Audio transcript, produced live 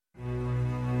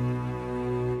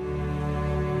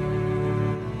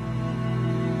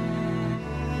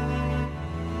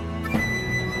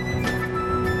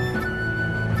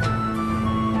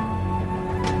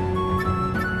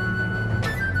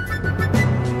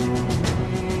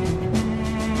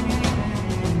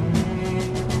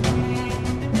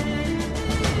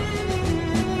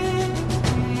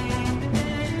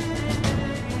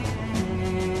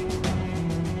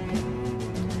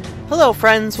Hello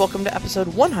friends, welcome to episode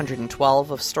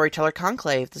 112 of Storyteller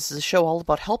Conclave. This is a show all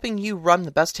about helping you run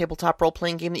the best tabletop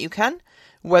role-playing game that you can.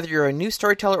 Whether you're a new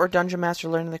storyteller or dungeon master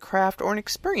learning the craft, or an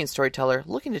experienced storyteller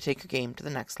looking to take your game to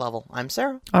the next level. I'm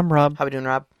Sarah. I'm Rob. How we doing,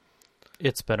 Rob?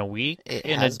 It's been a week. It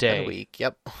in has a day. been a week,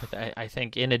 yep. I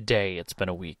think in a day it's been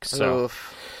a week. So,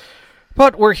 Oof.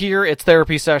 But we're here. It's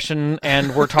therapy session,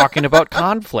 and we're talking about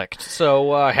conflict.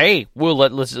 So, hey, we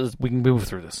can move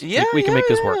through this. We can make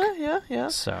this work. Yeah.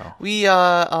 So We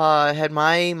had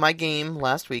my game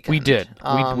last weekend. we did.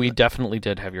 We definitely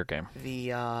did have your game.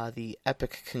 The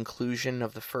epic conclusion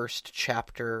of the first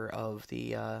chapter of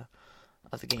the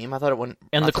game. I thought it went,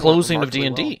 And the thought it went closing of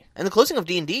remarkably D&D. well. And the closing of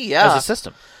D&D, yeah. As a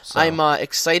system. So. I'm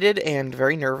excited and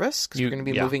very nervous because we're going to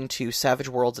be yeah. moving to Savage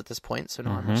Worlds at this point. So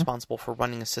now I'm responsible for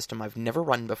running a system I've never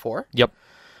run before. Yep.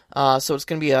 So it's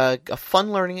going to be a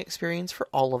fun learning experience for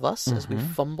all of us as we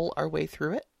fumble our way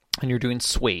through it. And you're doing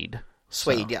Swade.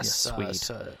 Swade, So, yes. Swade.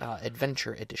 So,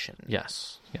 Adventure Edition.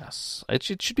 Yes.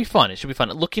 It should be fun. It should be fun.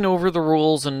 Looking over the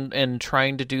rules and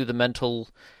trying to do the mental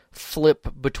flip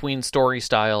between story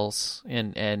styles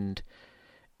and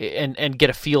get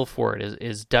a feel for it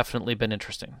is definitely been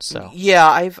interesting. So Yeah,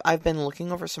 I've been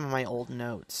looking over some of my old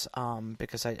notes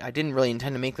because I didn't really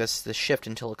intend to make this shift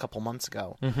until a couple months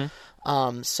ago.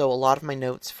 So a lot of my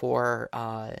notes for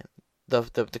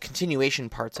the continuation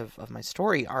parts of my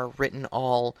story are written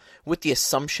all with the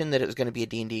assumption that it was going to be a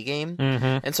D&D game.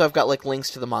 And so I've got like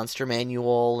links to the monster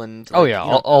manual and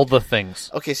all the things.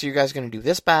 Okay, so you guys are going to do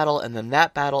this battle and then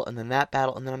that battle and then that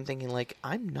battle, and then I'm thinking like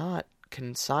I'm not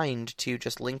consigned to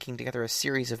just linking together a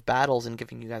series of battles and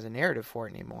giving you guys a narrative for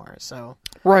it anymore. So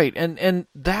Right, and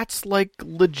that's like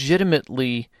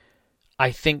legitimately,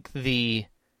 I think the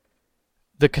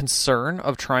concern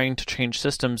of trying to change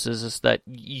systems is that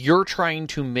you're trying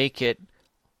to make it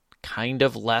kind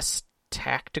of less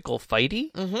tactical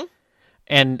fighty,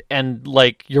 and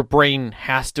like your brain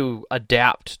has to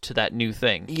adapt to that new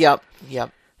thing. Yep. Yeah,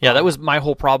 that was my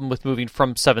whole problem with moving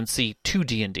from 7C to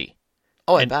D&D.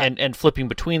 Oh, I bet. And flipping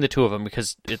between the two of them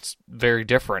because it's very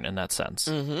different in that sense.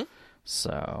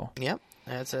 So Yep.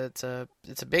 It's a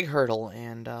big hurdle,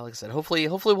 and like I said, hopefully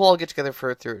we'll all get together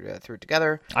through it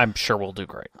together. I'm sure we'll do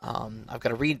great. I've got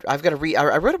to read.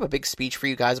 I wrote up a big speech for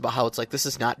you guys about how it's like this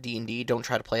is not D&D. Don't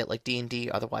try to play it like D&D,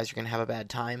 otherwise you're gonna have a bad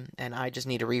time. And I just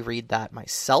need to reread that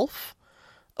myself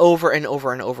over and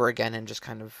over and over again, and just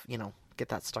kind of get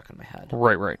that stuck in my head.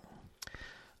 Right.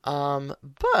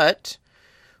 But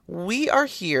we are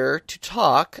here to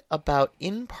talk about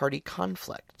in-party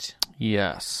conflict.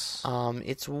 Yes.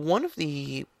 It's one of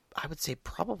the, I would say,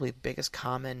 probably biggest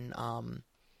common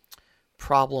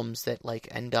problems that like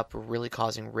end up really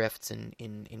causing rifts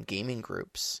in gaming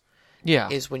groups. Yeah.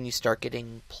 Is when you start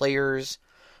getting players,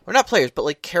 or not players, but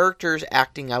like characters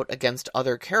acting out against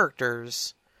other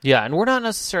characters. Yeah, and we're not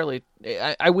necessarily.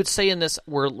 I would say in this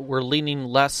we're leaning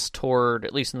less toward,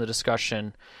 at least in the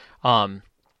discussion,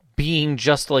 being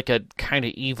just like a kind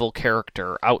of evil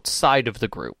character outside of the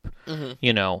group.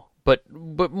 But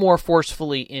more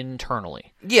forcefully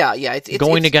internally. Yeah. It's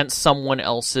going against someone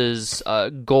else's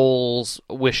goals,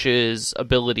 wishes,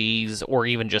 abilities, or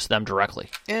even just them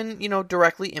directly. And,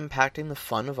 directly impacting the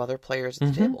fun of other players at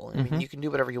the table. I mean, you can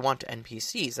do whatever you want to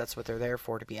NPCs. That's what they're there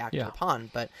for, to be acted upon.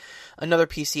 But another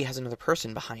PC has another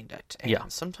person behind it. And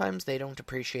sometimes they don't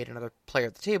appreciate another player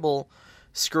at the table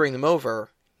screwing them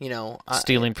over.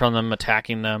 Stealing from them,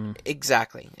 attacking them.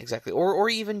 Exactly. Or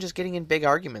even just getting in big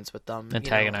arguments with them.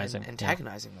 Antagonizing.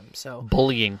 Antagonizing them. So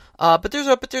bullying. But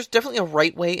there's definitely a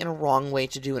right way and a wrong way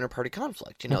to do inter-party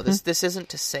conflict. This isn't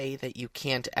to say that you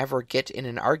can't ever get in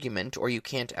an argument or you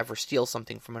can't ever steal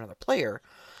something from another player.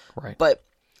 Right. But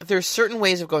there's certain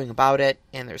ways of going about it,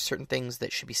 and there's certain things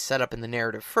that should be set up in the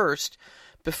narrative first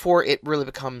before it really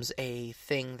becomes a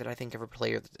thing that I think every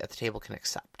player at the table can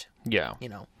accept. Yeah.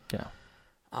 Yeah.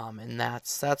 And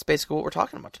that's basically what we're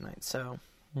talking about tonight. So,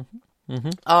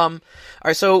 all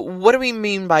right. So, what do we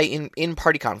mean by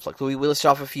in-party conflict? We listed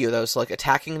off a few of those, like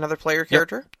attacking another player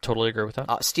character. Yep, totally agree with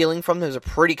that. Stealing from them is a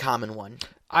pretty common one.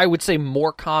 I would say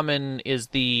more common is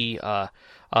the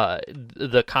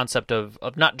concept of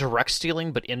not direct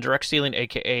stealing, but indirect stealing,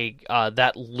 aka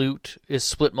that loot is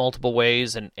split multiple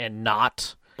ways and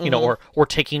not or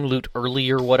taking loot early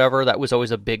or whatever. That was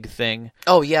always a big thing.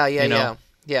 Oh yeah.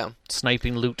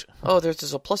 Sniping loot. Oh,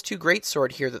 there's a +2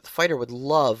 greatsword here that the fighter would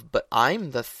love, but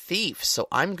I'm the thief, so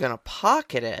I'm gonna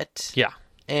pocket it. Yeah.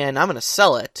 And I'm gonna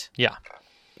sell it. Yeah.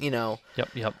 Yep.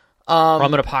 Or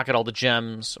I'm gonna pocket all the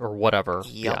gems or whatever.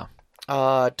 Yep.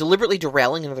 Yeah. Deliberately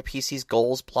derailing another PC's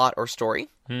goals, plot, or story.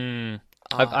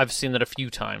 I've seen that a few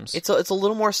times. It's a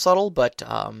little more subtle, but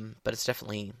it's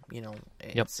definitely,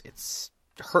 it's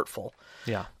hurtful.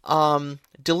 Yeah.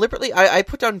 Deliberately, I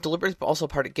put down deliberately, but also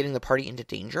part of getting the party into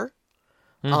danger.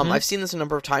 I've seen this a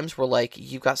number of times where, like,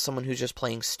 you've got someone who's just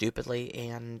playing stupidly,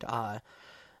 and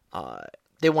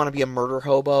they want to be a murder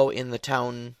hobo in the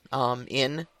town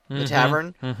inn, the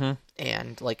tavern,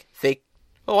 and, like,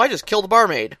 I just killed the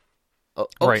barmaid.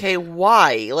 Okay, right.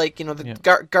 Why? Like,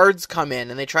 guards come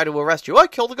in and they try to arrest you. I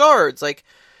killed the guards. Like,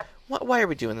 why are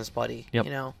we doing this, buddy? Yep.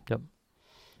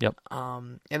 Yep.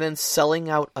 And then selling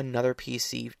out another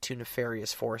PC to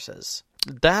nefarious forces.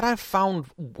 That I've found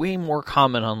way more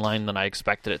common online than I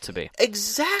expected it to be.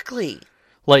 Exactly.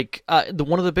 Like,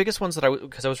 one of the biggest ones that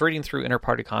because I was reading through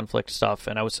inter-party conflict stuff,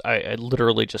 and I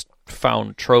literally just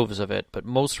found troves of it, but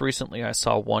most recently I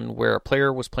saw one where a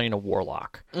player was playing a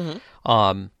warlock.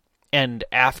 And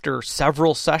after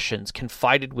several sessions,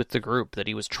 confided with the group that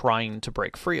he was trying to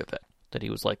break free of it. That he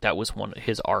was like, that was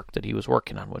his arc that he was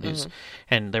working on.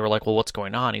 And they were like, well, what's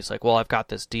going on? He's like, well, I've got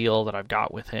this deal that I've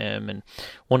got with him. And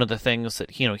one of the things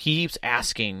that, he keeps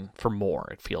asking for more,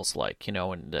 it feels like,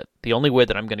 and that the only way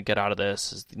that I'm going to get out of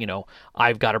this is,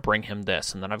 I've got to bring him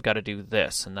this, and then I've got to do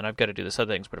this, and then I've got to do this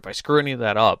other things. But if I screw any of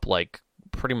that up, like,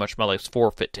 pretty much my life's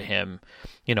forfeit to him,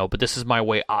 but this is my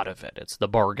way out of it. It's the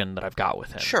bargain that I've got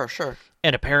with him. Sure.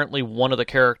 And apparently one of the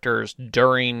characters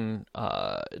during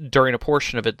a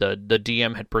portion of it, the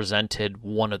DM had presented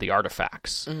one of the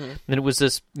artifacts. And it was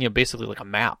this, basically like a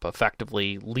map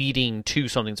effectively leading to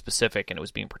something specific, and it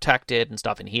was being protected and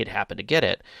stuff, and he had happened to get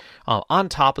it on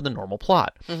top of the normal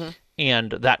plot.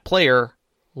 And that player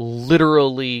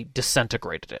literally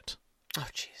disintegrated it. Oh,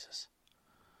 Jesus.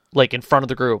 Like, in front of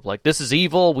the group, like, this is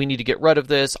evil, we need to get rid of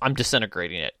this, I'm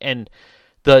disintegrating it. And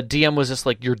the DM was just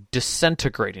like, you're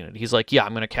disintegrating it. He's like, yeah,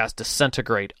 I'm going to cast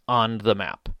Disintegrate on the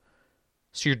map.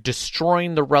 So you're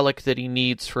destroying the relic that he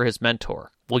needs for his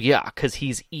mentor. Well, yeah, because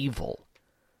he's evil.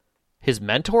 His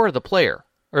mentor or the player?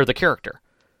 Or the character?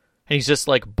 And he's just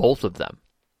like, both of them.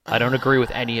 I don't agree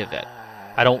with any of it.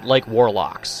 I don't like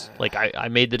warlocks. Like, I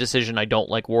made the decision I don't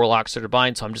like warlocks or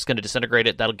divine, so I'm just going to disintegrate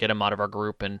it. That'll get him out of our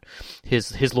group, and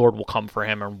his lord will come for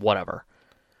him, or whatever.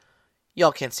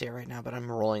 Y'all can't see it right now, but I'm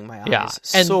rolling my eyes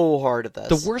and so hard at this.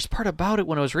 The worst part about it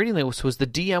when I was reading this was the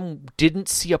DM didn't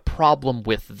see a problem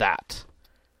with that.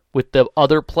 With the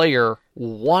other player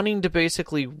wanting to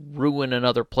basically ruin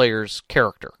another player's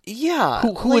character. Yeah.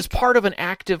 Who was part of an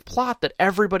active plot that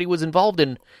everybody was involved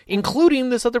in, including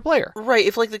this other player. Right.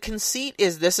 If, like, the conceit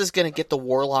is this is going to get the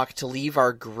warlock to leave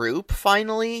our group,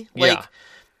 finally. Like,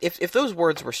 if those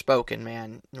words were spoken,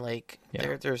 man, like,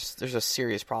 there's a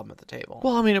serious problem at the table.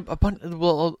 Well, I mean, a bunch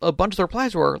of the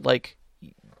replies were, like,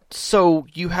 so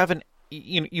you have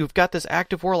you've got this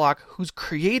active warlock who's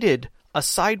created a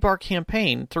sidebar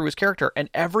campaign through his character, and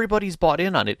everybody's bought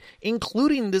in on it,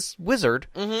 including this wizard.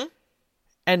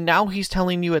 And now he's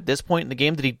telling you at this point in the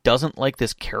game that he doesn't like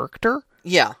this character?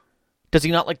 Yeah. Does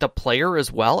he not like the player as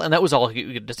well? And that was all.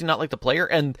 Does he not like the player?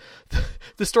 And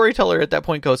the storyteller at that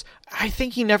point goes, I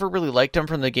think he never really liked him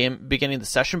from the beginning of the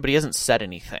session, but he hasn't said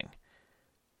anything.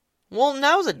 Well,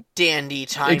 now's a dandy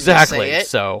time to say it.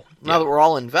 So now that we're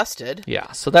all invested.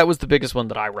 Yeah, so that was the biggest one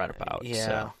that I read about. Yeah.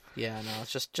 So. Yeah, no,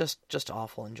 it's just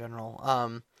awful in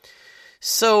general.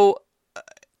 So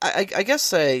I guess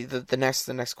the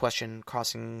next question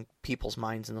crossing people's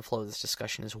minds in the flow of this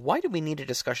discussion is, why do we need a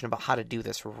discussion about how to do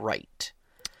this right?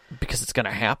 Because it's going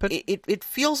to happen. It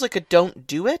feels like a don't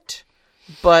do it,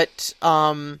 but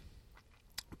I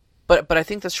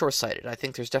think that's short-sighted. I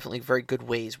think there's definitely very good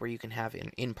ways where you can have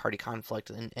in-party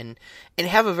conflict and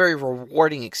have a very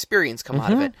rewarding experience come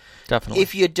out of it. Definitely.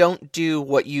 If you don't do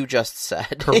what you just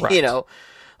said. Correct.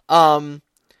 And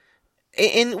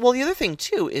the other thing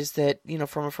too is that,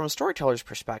 from a storyteller's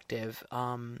perspective,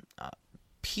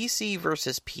 PC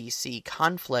versus PC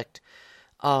conflict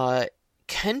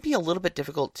can be a little bit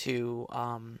difficult to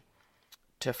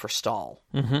forestall,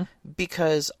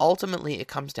 because ultimately it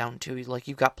comes down to, like,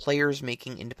 you've got players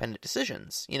making independent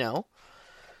decisions.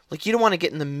 Like, you don't want to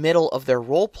get in the middle of their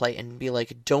role play and be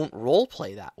like, don't role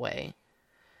play that way,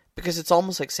 because it's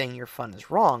almost like saying your fun is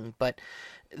wrong. But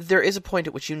there is a point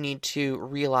at which you need to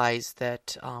realize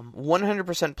that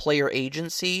 100% player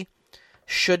agency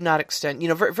should not extend.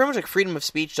 Very, very much like freedom of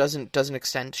speech doesn't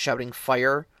extend to shouting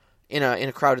fire in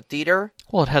a crowded theater.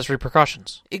 Well, it has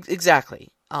repercussions. Exactly.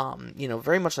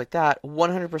 Very much like that.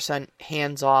 100%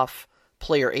 hands-off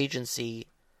player agency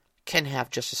can have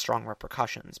just as strong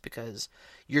repercussions, because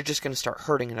you're just going to start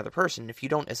hurting another person. If you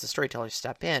don't, as the storyteller,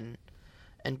 step in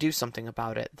and do something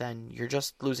about it, then you're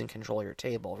just losing control of your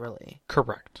table, really.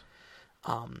 Correct.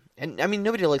 And I mean,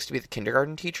 nobody likes to be the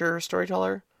kindergarten teacher or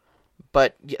storyteller,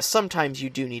 but yeah, sometimes you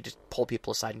do need to pull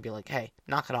people aside and be like, hey,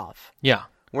 knock it off. Yeah.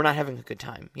 We're not having a good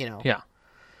time, you know? Yeah.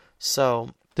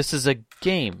 So... This is a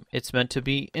game. It's meant to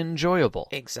be enjoyable.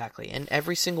 Exactly. And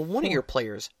every single one of your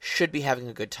players should be having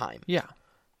a good time. Yeah.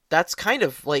 That's kind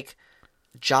of like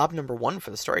job number one for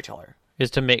the storyteller.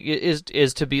 Is to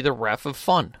be the ref of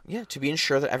fun. Yeah, to be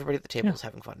ensure that everybody at the table is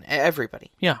having fun.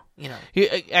 Everybody. Yeah. You know.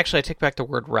 Actually, I take back the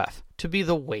word ref. To be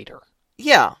the waiter.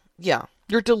 Yeah. Yeah.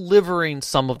 You're delivering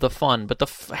some of the fun, but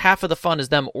half of the fun is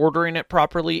them ordering it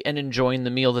properly and enjoying the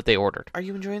meal that they ordered. Are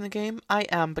you enjoying the game? I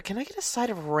am, but can I get a side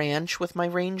of ranch with my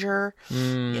ranger?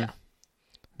 Yeah.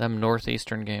 Them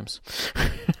northeastern games.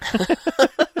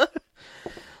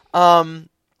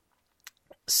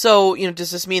 So, you know,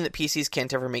 does this mean that PCs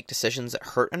can't ever make decisions that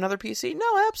hurt another PC?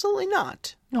 No, absolutely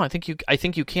not. No, I think you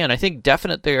can. I think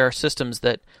definitely there are systems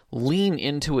that lean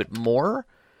into it more.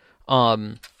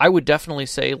 I would definitely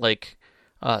say like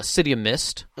City of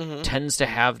Mist tends to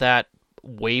have that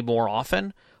way more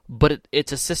often, but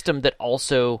it's a system that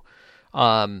also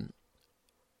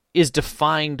is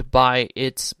defined by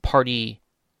its party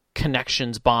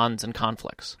connections, bonds, and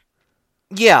conflicts.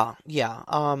 Yeah.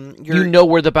 You know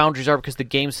where the boundaries are because the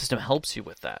game system helps you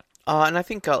with that. And I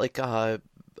think Powered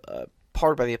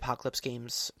by the Apocalypse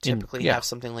games typically have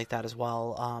something like that as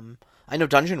well. I know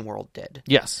Dungeon World did.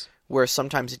 Yes. Where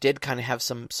sometimes it did kind of have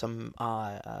some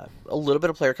a little bit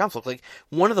of player conflict. Like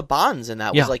one of the bonds in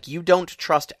that was like, you don't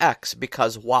trust X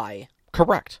because Y.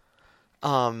 Correct.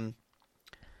 And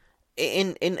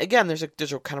again, there's a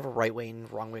kind of a right way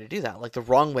and wrong way to do that. Like the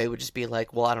wrong way would just be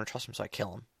like, well, I don't trust him, so I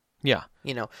kill him. Yeah.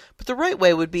 You know, but the right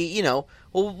way would be, you know,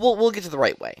 we'll get to the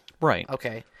right way. Right.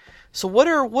 Okay. So what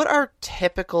are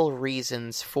typical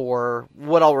reasons for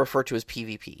what I'll refer to as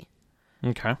PvP?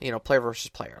 Okay. You know, player versus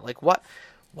player. Like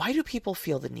why do people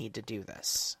feel the need to do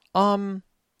this? I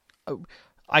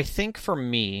think for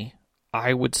me,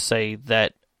 I would say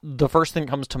that the first thing that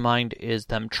comes to mind is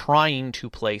them trying to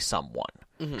play someone.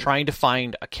 Trying to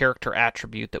find a character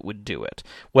attribute that would do it.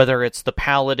 Whether it's the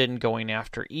paladin going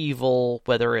after evil,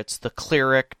 whether it's the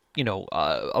cleric, you know,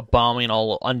 bombing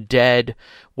all undead,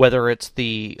 whether it's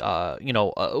the,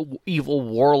 evil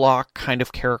warlock kind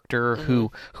of character who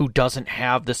doesn't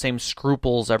have the same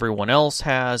scruples everyone else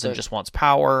has and just wants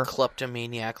power.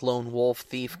 Kleptomaniac, lone wolf,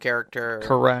 thief character.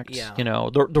 Correct. Yeah. You know,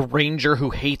 the ranger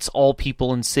who hates all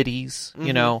people in cities,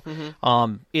 you know.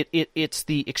 It's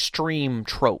the extreme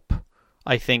trope.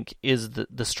 I think is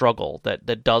the struggle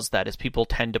that does that is people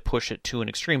tend to push it to an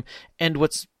extreme. And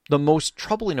what's the most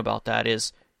troubling about that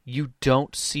is you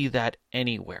don't see that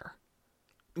anywhere.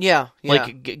 Yeah.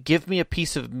 Like, give me a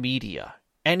piece of media,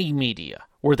 any media,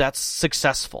 where that's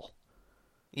successful.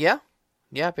 Yeah,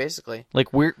 basically.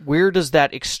 Like, where does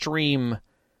that extreme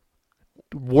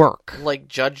work? Like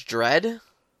Judge Dredd?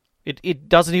 It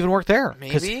doesn't even work there.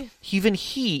 Maybe?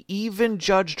 Even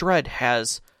Judge Dredd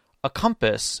has a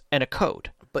compass and a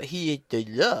code. But he is the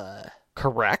law.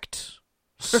 Correct.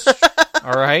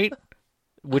 All right?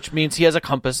 Which means he has a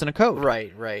compass and a code.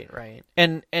 Right.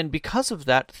 And because of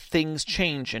that, things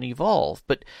change and evolve.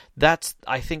 But that's,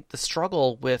 I think, the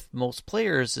struggle with most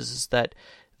players is that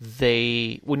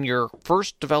when you're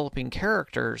first developing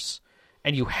characters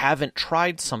and you haven't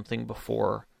tried something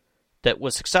before that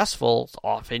was successful,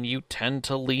 often you tend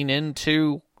to lean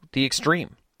into the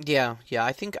extreme. Yeah.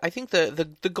 I think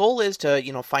the goal is to,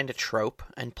 you know, find a trope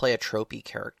and play a tropey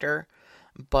character,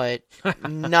 but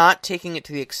not taking it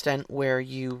to the extent where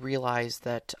you realize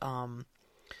that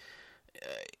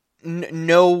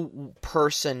no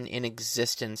person in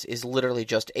existence is literally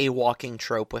just a walking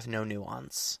trope with no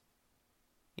nuance.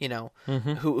 You know,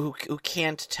 who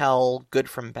can't tell good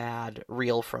from bad,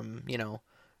 real from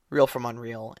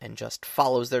unreal, and just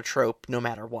follows their trope no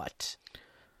matter what.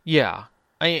 Yeah,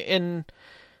 I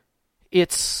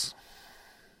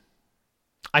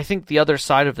think the other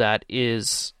side of that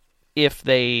is if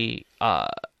they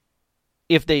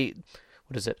the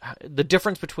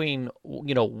difference between,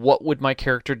 you know, what would my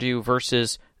character do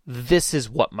versus this is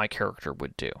what my character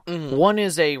would do. One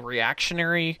is a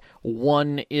reactionary,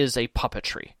 one is a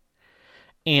puppetry.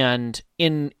 And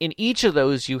in each of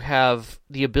those you have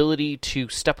the ability to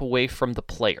step away from the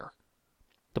player.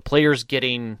 The player's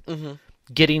getting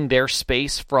their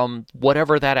space from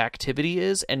whatever that activity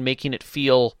is and making it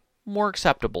feel more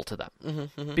acceptable to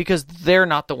them. Because they're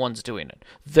not the ones doing it.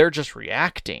 They're just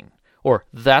reacting, or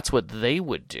that's what they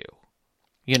would do.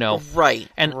 You know? Right.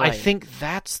 And I think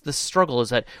that's the struggle, is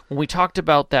that when we talked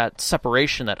about that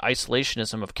separation, that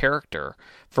isolationism of character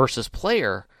versus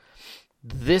player,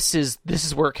 this is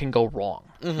where it can go wrong.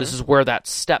 This is where that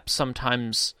step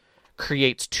sometimes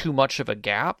creates too much of a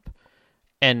gap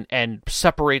and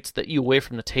separates you away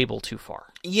from the table too far.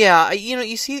 Yeah,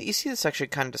 you see this actually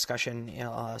kind of discussion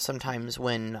sometimes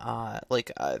when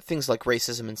things like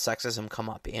racism and sexism come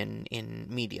up in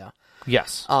media.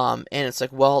 Yes. And it's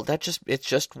like, well, it's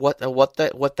just what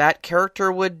that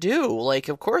character would do. Like,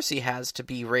 of course he has to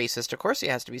be racist. Of course he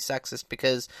has to be sexist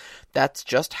because that's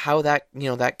just how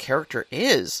that character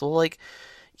is. So like,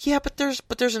 yeah, but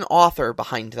there's an author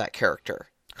behind that character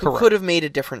who Correct. could have made a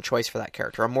different choice for that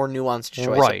character, a more nuanced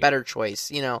choice, Right. a better choice,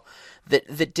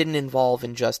 that didn't involve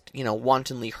in just,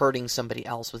 wantonly hurting somebody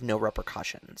else with no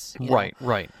repercussions. Right.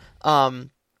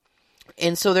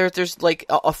 And so there's like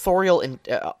authorial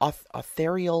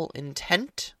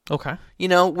intent, Okay.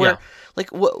 where Yeah. like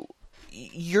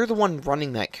you're the one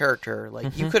running that character.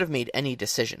 Like you could have made any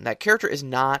decision. That character is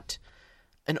not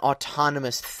an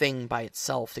autonomous thing by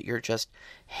itself that you're just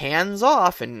hands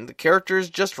off and the character is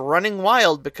just running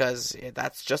wild because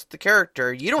that's just the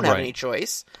character. You don't have Right. any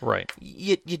choice. Right.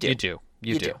 You do.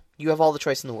 You do. You have all the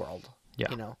choice in the world. Yeah.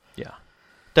 You know. Yeah.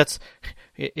 That's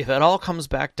if it all comes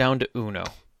back down to Uno.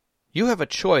 You have a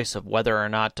choice of whether or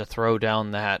not to throw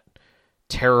down that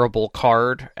terrible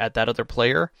card at that other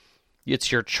player.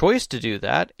 It's your choice to do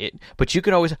that. But you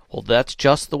can always, well, that's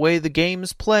just the way the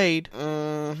game's played.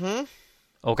 Mm-hmm.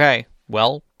 Okay,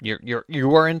 well,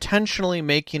 you are intentionally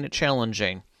making it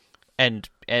challenging, and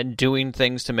doing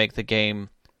things to make the game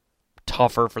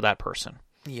tougher for that person.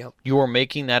 Yep. You are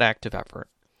making that active effort.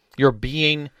 You're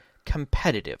being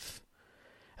competitive,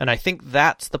 and I think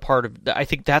that's the part of. I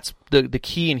think that's the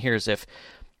key in here is if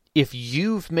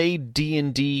you've made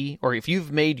D&D or if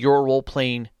you've made your role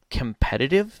playing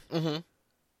competitive,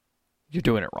 you're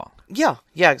doing it wrong. Yeah,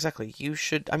 exactly. You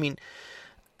should. I mean,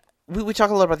 we talk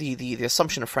a lot about the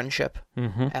assumption of friendship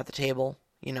at the table,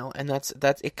 and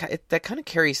that kind of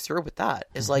carries through with that.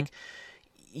 Is like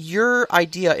your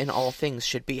idea in all things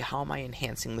should be, how am I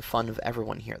enhancing the fun of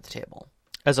everyone here at the table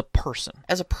As a person,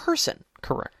 correct?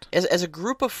 correct? As a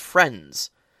group of friends,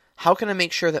 how can I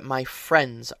make sure that my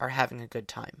friends are having a good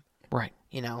time? Right.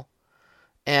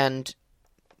 And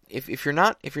if you're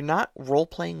not role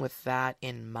playing with that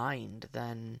in mind,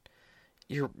 then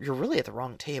you're really at the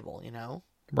wrong table.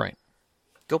 Right.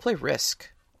 Go play Risk.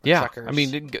 Or Yeah, Checkers I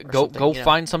mean, or go something,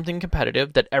 find something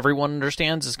competitive that everyone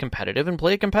understands is competitive and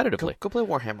play it competitively. Go play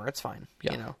Warhammer. It's fine.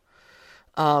 Yeah.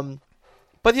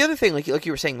 But the other thing, like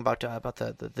you were saying about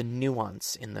the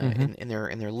nuance in the in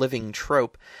their living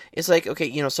trope, is like,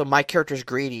 okay, so my character's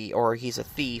greedy, or he's a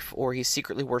thief, or he's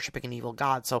secretly worshiping an evil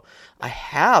god, so I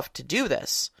have to do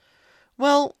this.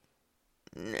 Well,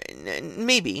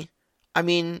 maybe. I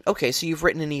mean, okay, so you've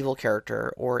written an evil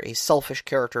character or a selfish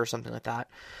character or something like that.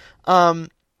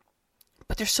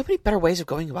 But there's so many better ways of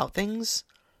going about things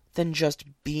than just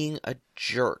being a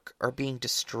jerk or being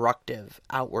destructive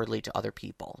outwardly to other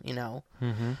people,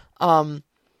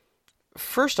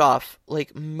 First off,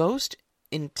 like, most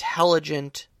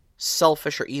intelligent,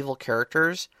 selfish, or evil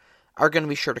characters are going to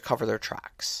be sure to cover their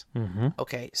tracks.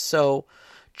 Okay, so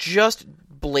just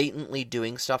blatantly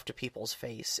doing stuff to people's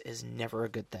face is never a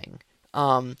good thing.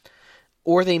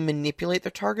 Or they manipulate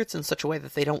their targets in such a way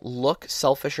that they don't look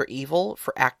selfish or evil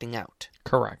for acting out.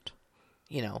 Correct.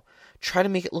 Try to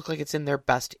make it look like it's in their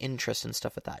best interest and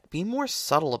stuff like that. Be more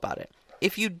subtle about it.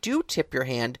 If you do tip your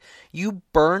hand, you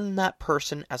burn that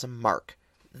person as a mark.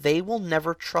 They will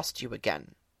never trust you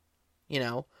again.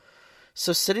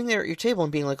 So sitting there at your table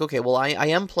and being like, okay, well, I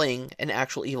am playing an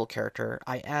actual evil character.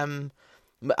 I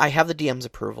have the DM's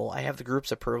approval. I have the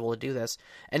group's approval to do this.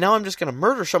 And now I'm just going to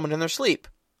murder someone in their sleep.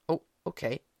 Oh,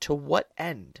 okay. To what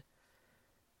end?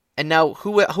 And now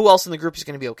who else in the group is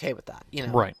going to be okay with that?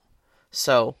 Right.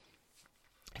 So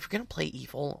if you're going to play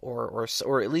evil or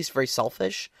at least very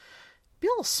selfish, be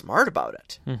a little smart about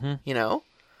it.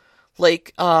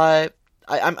 Like,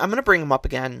 I'm going to bring him up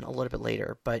again a little bit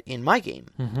later, but in my game,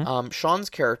 Sean's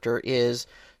character is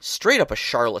straight up a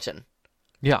charlatan.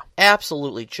 Yeah.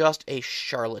 Absolutely just a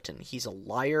charlatan. He's a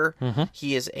liar.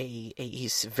 He is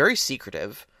he's very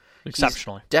secretive.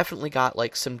 Exceptionally. He's definitely got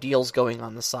like some deals going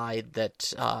on the side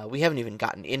that we haven't even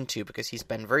gotten into because he's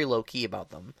been very low key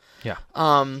about them. Yeah.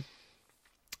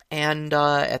 And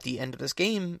at the end of this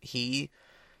game, he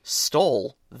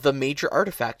stole the major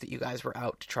artifact that you guys were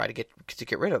out to try to get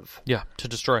rid of. Yeah, to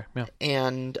destroy. Yeah.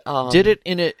 And did it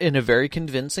in a very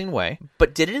convincing way.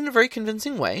 But did it in a very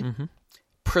convincing way.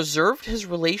 Preserved his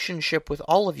relationship with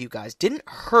all of you guys. Didn't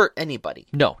hurt anybody.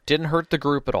 No, didn't hurt the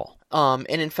group at all. And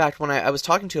in fact, when I was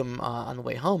talking to him on the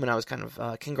way home, and I was kind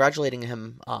of congratulating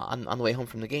him on the way home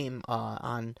from the game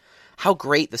on how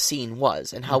great the scene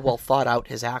was and how well thought out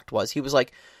his act was, he was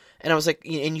like, and I was like,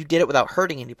 and you did it without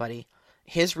hurting anybody.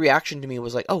 his reaction to me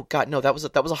was like, "Oh God, no, that was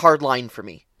a hard line for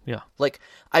me." Yeah. Like,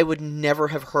 I would never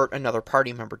have hurt another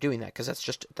party member doing that because that's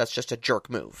just a jerk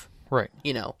move. Right.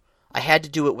 You know, I had to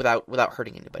do it without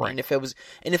hurting anybody. Right. And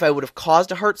if I would have caused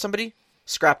to hurt somebody,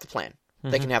 scrap the plan.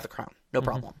 They can have the crown, no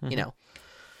problem. You know,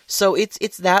 so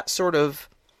it's that sort of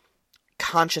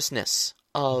consciousness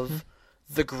of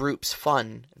the group's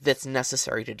fun that's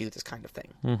necessary to do this kind of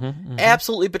thing.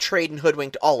 Absolutely betrayed and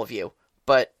hoodwinked all of you,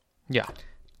 but Yeah.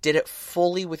 did it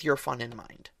fully with your fun in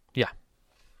mind. Yeah.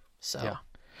 So. Yeah.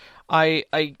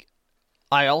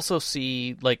 I also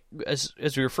see, like, as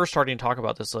we were first starting to talk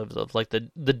about this, of like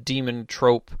the demon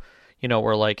trope, you know,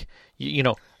 where like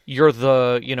you're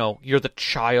the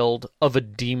child of a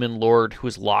demon lord who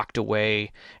is locked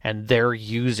away, and they're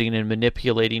using and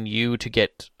manipulating you to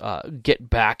get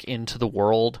back into the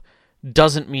world.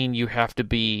 Doesn't mean you have to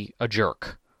be a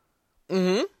jerk.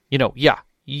 Mm-hmm. You know, yeah.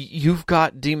 You've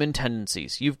got demon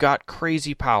tendencies. You've got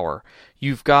crazy power.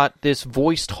 You've got this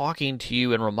voice talking to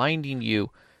you and reminding you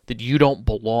that you don't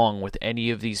belong with any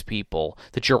of these people,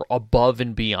 that you're above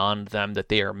and beyond them, that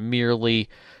they are merely,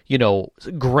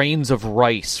 grains of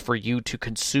rice for you to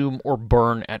consume or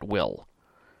burn at will.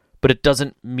 But it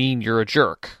doesn't mean you're a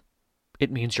jerk.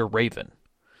 It means you're Raven.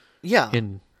 Yeah.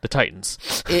 In the Titans.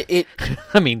 It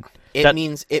I mean...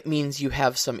 It means you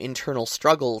have some internal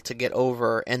struggle to get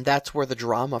over, and that's where the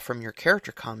drama from your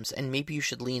character comes, and maybe you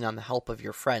should lean on the help of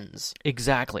your friends.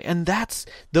 Exactly. And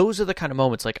those are the kind of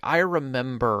moments, like, I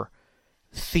remember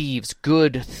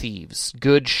good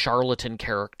charlatan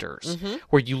characters,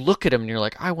 where you look at them and you're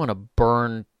like, I want to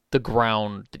burn the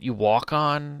ground that you walk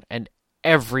on and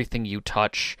everything you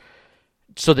touch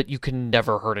so that you can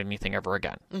never hurt anything ever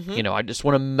again. I just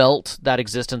want to melt that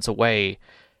existence away.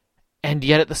 And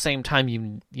yet, at the same time,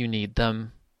 you need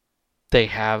them. They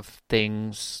have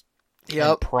things.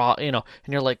 Yep. And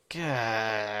you're like,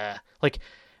 Gah. Like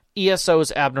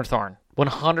ESO's Abner Tharn,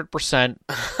 100%.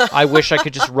 I wish I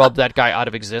could just rub that guy out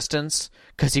of existence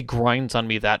because he grinds on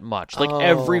me that much. Like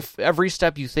every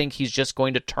step, you think he's just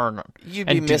going to turn. You'd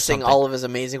be missing all of his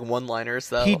amazing one-liners,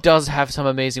 though. He does have some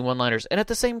amazing one-liners, and at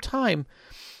the same time,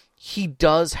 he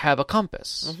does have a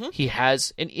compass. He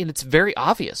has, and it's very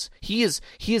obvious. He is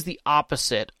the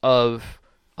opposite of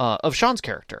Sean's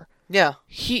character. Yeah.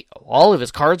 All of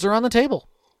his cards are on the table.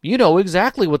 You know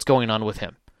exactly what's going on with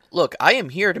him. Look, I am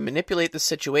here to manipulate the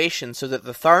situation so that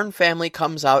the Tharn family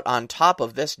comes out on top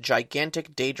of this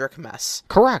gigantic Daedric mess.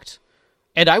 Correct.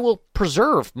 And I will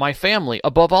preserve my family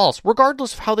above all,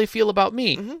 regardless of how they feel about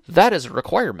me. That is a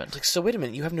requirement. Like, so wait a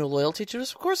minute, you have no loyalty to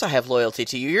us? Of course I have loyalty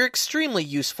to you. You're extremely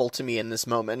useful to me in this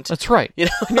moment. That's right. And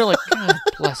you're like, God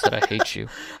bless it, I hate you.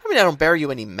 I mean, I don't bear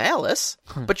you any malice,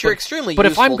 but you're extremely useful.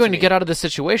 But if I'm going to to get out of this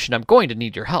situation, I'm going to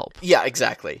need your help. Yeah,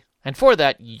 exactly. And for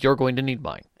that, you're going to need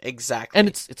mine. Exactly. And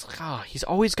it's like, he's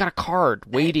always got a card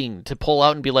waiting to pull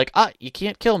out and be like, you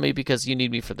can't kill me because you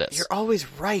need me for this. You're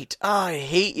always right. I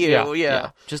hate you.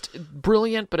 Yeah. Just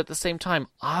brilliant, but at the same time,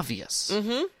 obvious.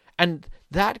 And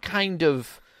that kind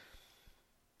of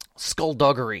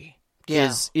skullduggery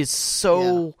is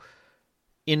so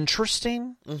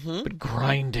interesting, but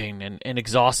grinding and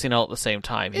exhausting all at the same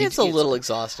time. It's a little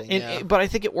exhausting, but I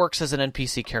think it works as an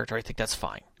NPC character. I think that's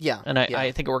fine. Yeah. And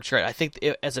I think it works great. I think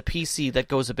as a PC, that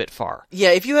goes a bit far.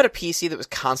 Yeah, if you had a PC that was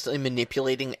constantly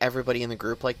manipulating everybody in the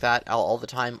group like that all the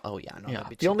time, that'd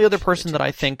be the only other person that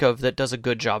I think of that does a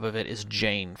good job of it is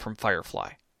Jane from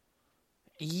Firefly.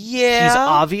 Yeah. He's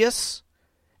obvious,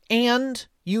 and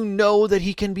you know that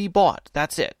he can be bought.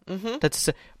 That's it.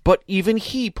 But even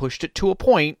he pushed it to a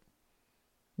point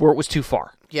where it was too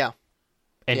far. Yeah.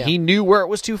 And he knew where it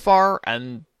was too far,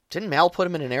 and... Didn't Mal put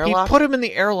him in an airlock? He put him in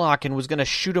the airlock and was going to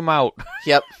shoot him out.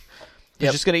 Yep. He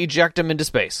was just going to eject him into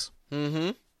space.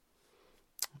 But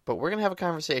we're going to have a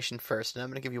conversation first, and I'm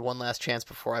going to give you one last chance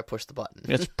before I push the button.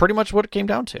 It's pretty much what it came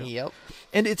down to. Yep.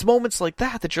 And it's moments like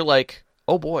that you're like,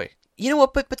 oh boy. You know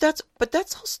what? But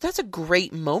that's a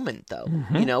great moment though.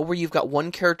 Where you've got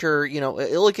one character.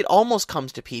 It almost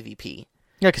comes to PvP.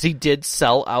 Yeah, because he did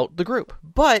sell out the group.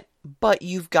 But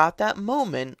you've got that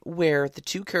moment where the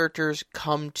two characters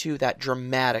come to that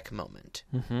dramatic moment,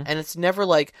 and it's never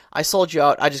like I sold you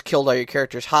out. I just killed all your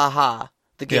characters. Ha ha.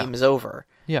 The game is over.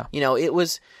 Yeah.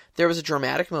 There was a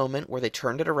dramatic moment where they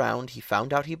turned it around. He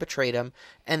found out he betrayed him,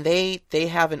 and they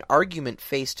have an argument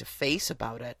face to face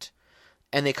about it.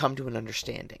 And they come to an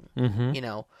understanding,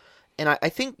 and I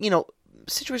think,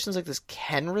 situations like this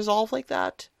can resolve like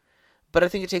that, but I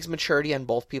think it takes maturity on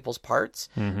both people's parts,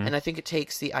 and I think it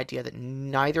takes the idea that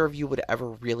neither of you would ever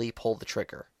really pull the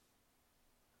trigger.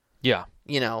 Yeah.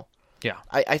 Yeah.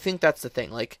 I think that's the thing.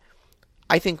 Like,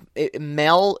 I think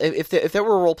Mal, if there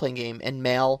were a role-playing game and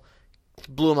Mal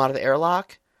blew him out of the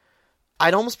airlock,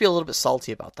 I'd almost be a little bit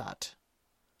salty about that.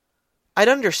 I'd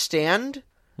understand,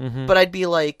 but I'd be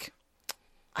like,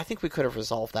 I think we could have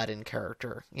resolved that in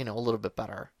character, a little bit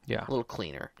better. Yeah. A little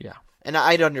cleaner. Yeah. And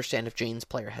I'd understand if Jane's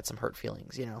player had some hurt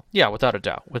feelings, Yeah, without a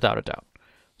doubt. Without a doubt.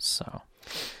 So.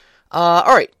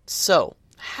 All right. So,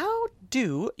 how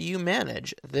do you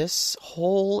manage this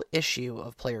whole issue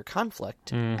of player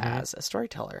conflict as a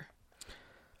storyteller?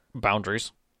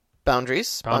 Boundaries.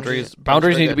 Boundaries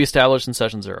need to be established in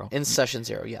session 0. In session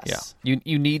 0, yes. Yeah.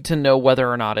 You need to know whether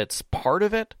or not it's part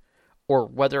of it or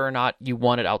whether or not you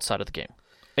want it outside of the game.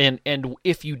 And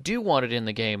if you do want it in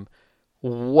the game,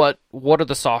 what are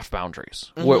the soft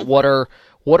boundaries? What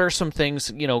are some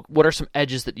things, what are some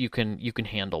edges that you can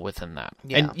handle within that?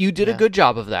 Yeah. And you did a good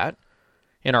job of that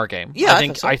in our game. Yeah,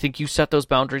 I think you set those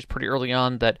boundaries pretty early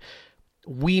on that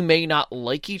we may not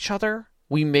like each other.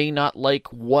 We may not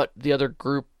like what the other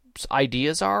group's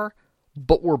ideas are,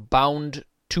 but we're bound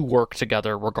to work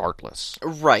together regardless.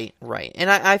 Right.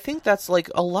 And I think that's like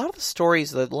a lot of the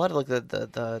stories, a lot of like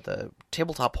the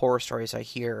tabletop horror stories I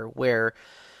hear where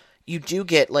you do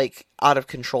get like out of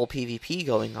control PvP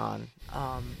going on,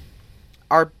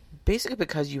 are basically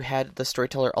because you had the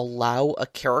storyteller allow a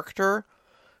character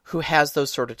who has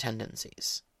those sort of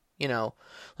tendencies.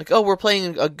 Like, oh, we're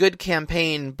playing a good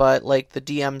campaign, but like the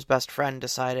DM's best friend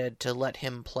decided to let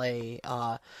him play,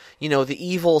 the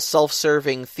evil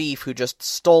self-serving thief who just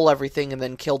stole everything and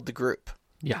then killed the group.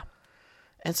 Yeah.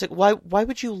 And it's like, why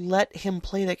would you let him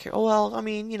play that character? Oh, well, I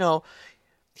mean,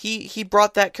 he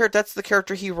brought that character. That's the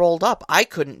character he rolled up. I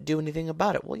couldn't do anything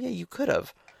about it. Well, yeah, you could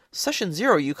have. Session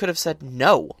 0, you could have said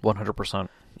no. 100%.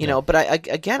 But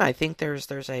I think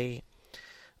there's a,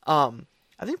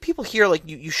 I think people hear like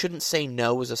you shouldn't say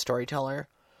no as a storyteller.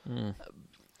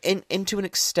 And to an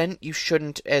extent you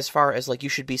shouldn't, as far as like you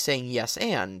should be saying yes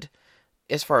and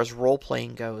as far as role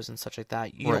playing goes and such like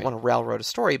that. You don't want to railroad a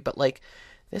story, but like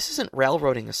this isn't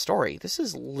railroading a story. This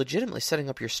is legitimately setting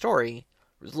up your story,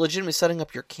 legitimately setting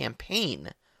up your campaign,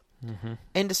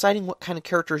 and deciding what kind of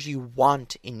characters you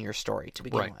want in your story to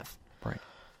begin with. Right.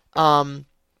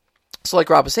 So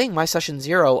like Rob was saying, my session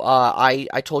 0,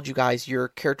 I told you guys your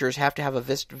characters have to have a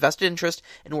vested interest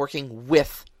in working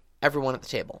with everyone at the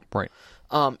table. Right.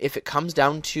 If it comes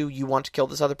down to you want to kill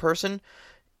this other person,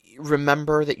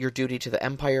 remember that your duty to the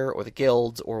Empire or the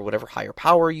guilds or whatever higher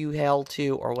power you hail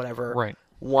to or whatever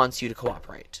wants you to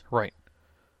cooperate. Right.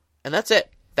 And that's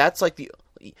it. That's like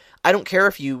I don't care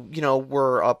if you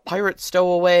were a pirate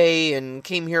stowaway and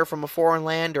came here from a foreign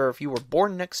land, or if you were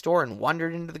born next door and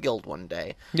wandered into the guild one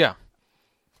day. Yeah.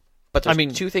 But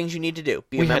there's two things you need to do.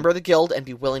 Be a member of the guild and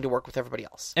be willing to work with everybody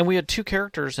else. And we had 2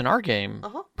 characters in our game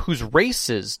whose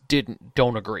races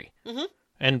don't agree.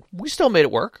 And we still made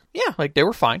it work. Yeah. Like, they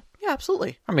were fine. Yeah,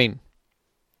 absolutely. I mean,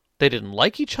 they didn't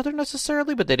like each other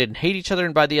necessarily, but they didn't hate each other,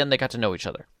 and by the end they got to know each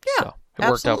other. Yeah, so it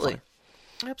worked out fine.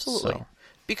 Absolutely. So.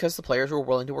 Because the players were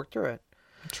willing to work through it.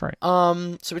 That's right.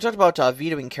 So we talked about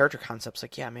vetoing character concepts.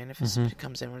 Like, yeah, man, if somebody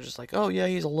comes in, we're just like, oh, yeah,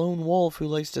 he's a lone wolf who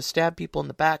likes to stab people in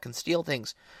the back and steal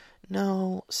things.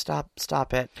 No, stop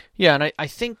it. Yeah, and I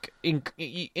think in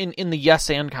the yes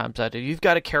and concept, if you've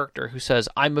got a character who says,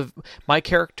 my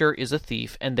character is a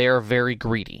thief, and they are very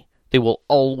greedy. They will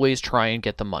always try and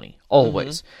get the money.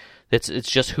 Always. It's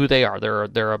just who they are.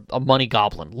 They're a money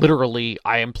goblin. Literally,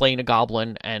 I am playing a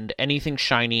goblin, and anything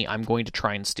shiny, I'm going to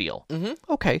try and steal.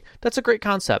 Okay, that's a great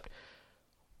concept.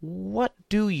 What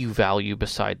do you value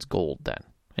besides gold then?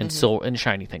 And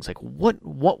shiny things, like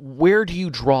where do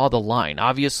you draw the line?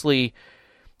 Obviously,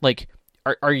 like,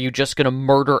 are you just going to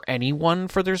murder anyone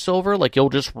for their silver? Like, you'll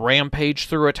just rampage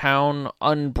through a town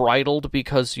unbridled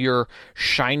because the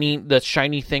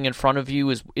shiny thing in front of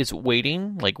you is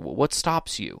waiting? Like, what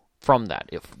stops you from that?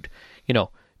 If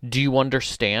do you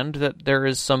understand that there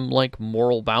is some like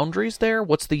moral boundaries there?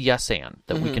 What's the yes and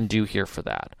that we can do here for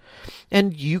that?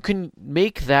 And you can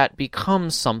make that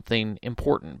become something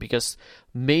important, because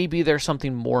maybe there's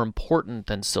something more important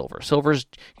than silver. Silver's,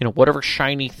 whatever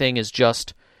shiny thing is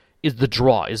the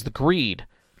draw, is the greed,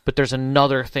 but there's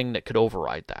another thing that could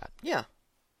override that. Yeah.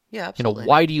 Yeah, absolutely.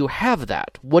 Why do you have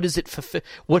that? What is it fulfill?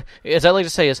 What, as I like to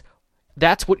say, is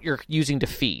that's what you're using to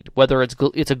feed, whether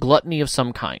it's a gluttony of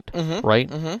some kind, right?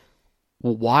 Well,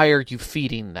 why are you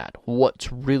feeding that?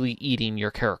 What's really eating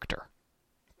your character?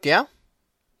 Yeah.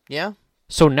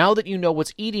 So now that you know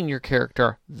what's eating your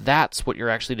character, that's what you're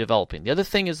actually developing. The other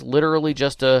thing is literally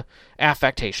just a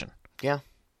affectation. Yeah.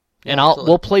 And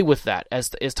we'll play with that as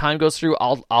time goes through.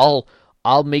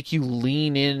 I'll make you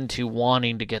lean into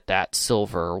wanting to get that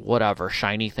silver or whatever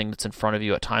shiny thing that's in front of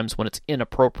you at times when it's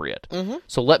inappropriate.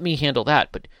 So let me handle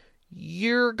that, but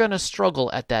you're going to struggle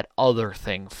at that other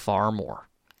thing far more.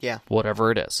 Yeah.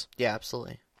 Whatever it is. Yeah,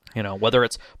 absolutely. Whether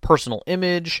it's personal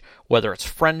image, whether it's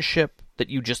friendship, that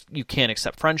you can't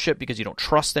accept friendship because you don't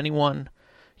trust anyone,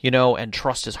 and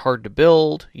trust is hard to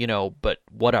build, but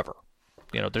whatever.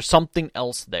 There's something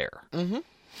else there. Mm-hmm.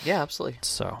 Yeah, absolutely.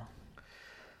 So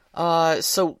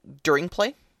during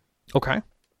play. Okay.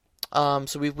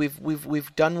 So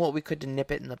we've done what we could to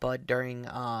nip it in the bud during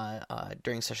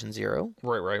session 0.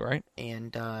 Right.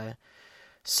 And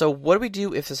so what do we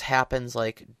do if this happens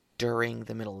like during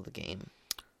the middle of the game?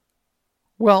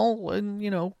 Well,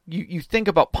 you think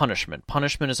about punishment.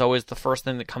 Punishment is always the first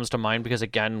thing that comes to mind because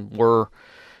again, we're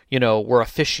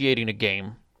officiating a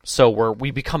game. So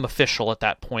we become official at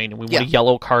that point, and we want a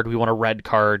yellow card, we want a red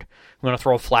card, we want to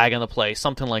throw a flag in the play,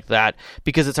 something like that,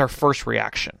 because it's our first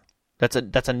reaction. That's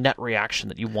a net reaction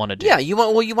that you want to do. Yeah, you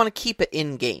want to keep it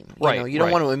in game. You don't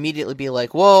right. want to immediately be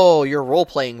like, "Whoa, you're role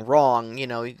playing wrong."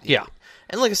 Yeah.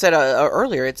 And like I said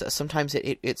earlier, it's sometimes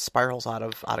it spirals out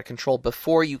of control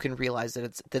before you can realize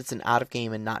that it's an out of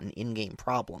game and not an in game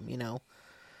problem.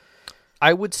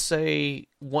 I would say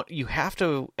what you have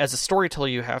to, as a storyteller,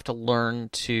 you have to learn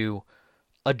to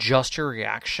adjust your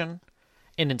reaction,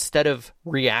 and instead of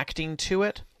reacting to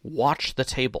it, watch the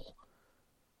table.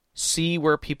 See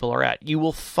where people are at. You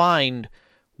will find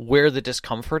where the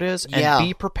discomfort is, and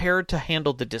be prepared to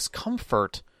handle the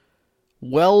discomfort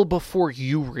well before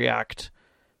you react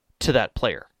to that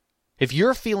player. If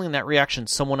you're feeling that reaction,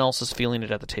 someone else is feeling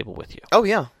it at the table with you. Oh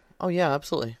yeah,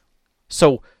 absolutely.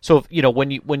 So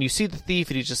when you see the thief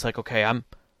and he's just like, okay, I'm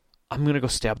gonna go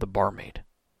stab the barmaid.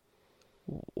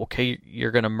 Okay,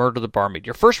 you're gonna murder the barmaid.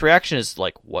 Your first reaction is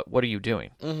like, what are you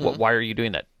doing? Mm-hmm. Why are you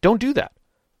doing that? Don't do that.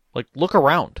 Like, look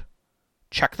around,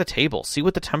 check the table, see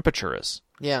what the temperature is.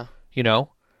 Yeah.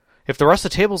 If the rest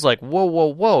of the table's like,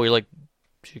 whoa, you're like,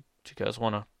 do you guys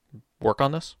want to work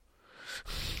on this?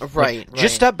 Right.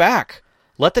 Just step back.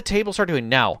 Let the table start doing.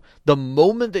 Now, the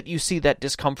moment that you see that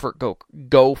discomfort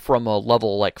go from a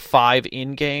level like 5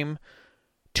 in game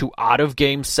to out of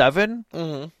game 7,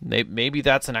 maybe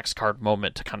that's an X card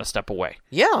moment to kind of step away.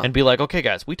 Yeah. And be like, okay,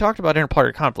 guys, we talked about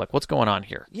interplayer conflict. What's going on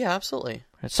here? Yeah, absolutely.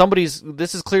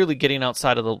 This is clearly getting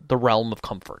outside of the realm of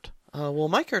comfort. Well,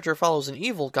 my character follows an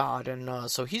evil god,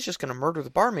 and so he's just going to murder the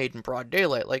barmaid in broad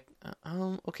daylight. Like,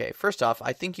 okay, first off,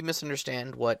 I think you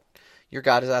misunderstand what your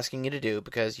god is asking you to do,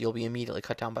 because you'll be immediately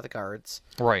cut down by the guards.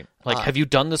 Right. Like, have you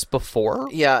done this before?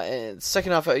 Yeah.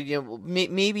 Second off,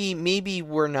 maybe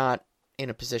we're not in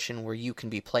a position where you can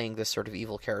be playing this sort of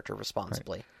evil character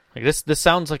responsibly. Right. Like this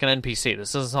sounds like an NPC.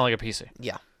 This doesn't sound like a PC.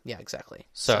 Yeah, exactly.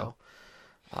 So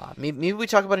maybe we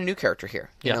talk about a new character here.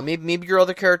 You know, maybe your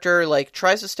other character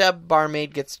tries to stab a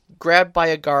barmaid, gets grabbed by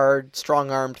a guard,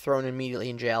 strong-armed, thrown immediately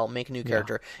in jail. Make a new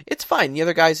character. It's fine. The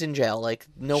other guy's in jail.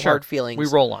 No hard feelings. We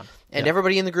roll on. And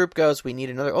everybody in the group goes, we need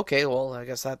another... Okay, well, I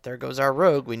guess there goes our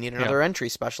rogue. We need another entry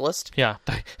specialist. Yeah.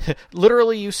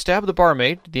 Literally, you stab the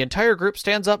barmaid, the entire group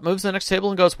stands up, moves to the next table,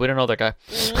 and goes, we don't know that guy.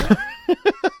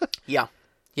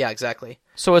 Yeah, exactly.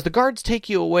 So as the guards take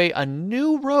you away, a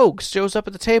new rogue shows up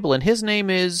at the table, and his name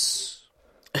is...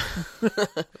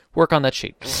 Work on that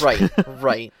sheet.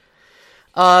 Right.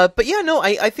 But yeah, no,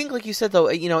 I think, like you said, though,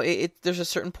 there's a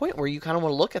certain point where you kind of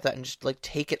want to look at that and just,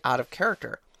 take it out of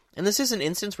character. And this is an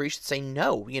instance where you should say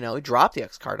no, drop the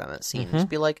X card on that scene. Just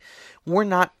be like, we're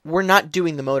not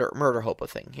doing the murder hobo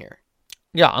thing here.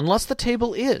 Yeah, unless the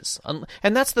table is.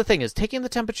 And that's the thing, is taking the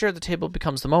temperature of the table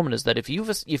becomes the moment, is that if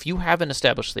you have an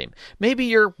established theme, maybe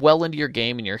you're well into your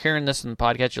game and you're hearing this in the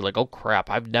podcast, you're like, oh crap,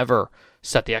 I've never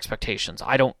set the expectations.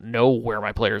 I don't know where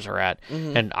my players are at.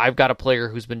 And I've got a player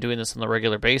who's been doing this on a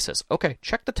regular basis. Okay,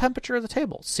 check the temperature of the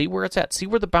table. See where it's at. See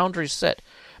where the boundaries sit.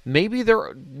 Maybe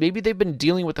they've been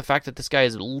dealing with the fact that this guy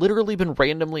has literally been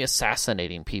randomly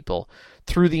assassinating people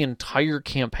through the entire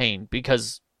campaign,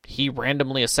 because he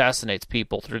randomly assassinates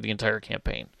people through the entire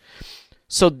campaign.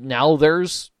 So now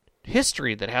there's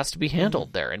history that has to be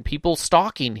handled there, and people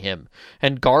stalking him,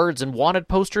 and guards and wanted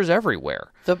posters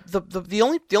everywhere. The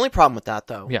only problem with that,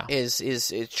 though, Yeah.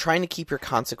 is trying to keep your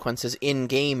consequences in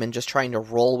game and just trying to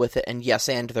roll with it. And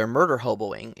their murder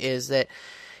hoboing is that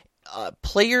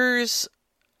players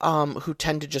who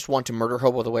tend to just want to murder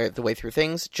hobo the way through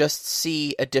things just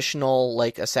see additional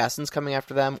assassins coming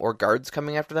after them or guards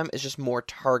coming after them as just more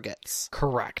targets.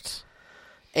 Correct.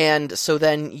 And so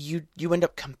then you end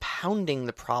up compounding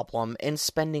the problem and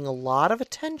spending a lot of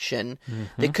attention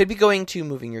that could be going to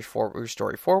moving your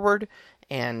story forward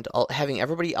and having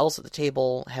everybody else at the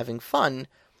table having fun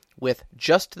with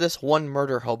just this one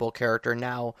murder hobo character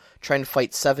now trying to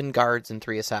fight 7 guards and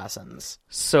 3 assassins.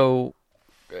 So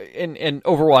and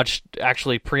Overwatch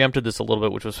actually preempted this a little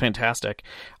bit, which was fantastic.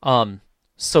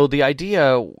 So the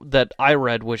idea that I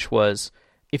read, which was,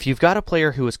 if you've got a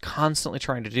player who is constantly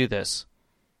trying to do this,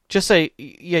 just say,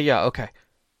 yeah, okay.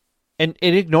 And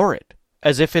ignore it,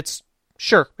 as if it's,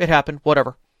 sure, it happened,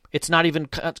 whatever. It's not even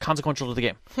consequential to the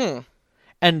game.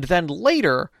 And then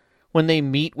later, when they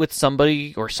meet with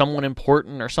somebody or someone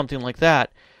important or something like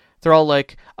that, they're all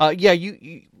like, yeah,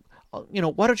 you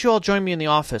why don't you all join me in the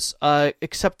office?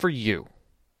 Except for you.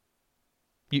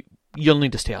 You'll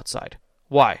need to stay outside.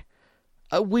 Why?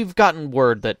 We've gotten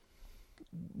word that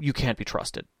you can't be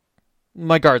trusted.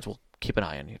 My guards will keep an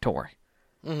eye on you. Don't worry.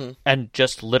 Mm-hmm. And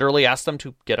just literally ask them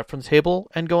to get up from the table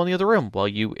and go in the other room while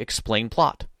you explain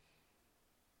plot.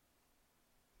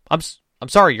 I'm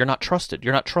sorry, you're not trusted.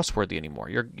 You're not trustworthy anymore.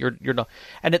 You're not.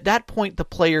 And at that point, the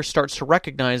player starts to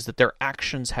recognize that their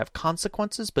actions have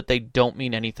consequences, but they don't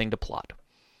mean anything to plot.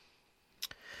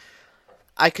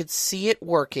 I could see it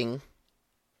working.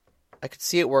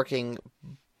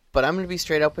 But I'm going to be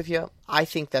straight up with you. I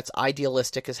think that's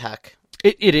idealistic as heck.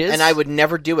 It is. And I would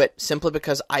never do it simply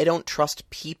because I don't trust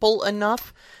people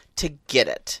enough to get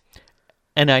it.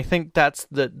 And I think that's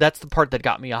the part that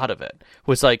got me out of it.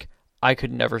 Was like, I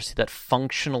could never see that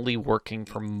functionally working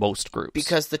for most groups.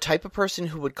 Because the type of person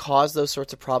who would cause those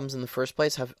sorts of problems in the first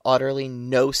place have utterly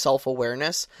no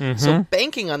self-awareness. Mm-hmm. So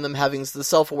banking on them having the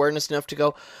self-awareness enough to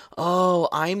go, oh,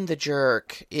 I'm the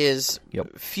jerk, is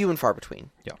few and far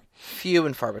between. Yeah. Few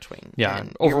and far between. Yeah,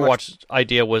 and Overwatch's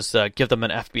idea was give them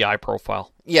an FBI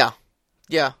profile. Yeah.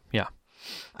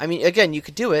 I mean, again, you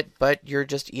could do it, but you're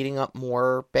just eating up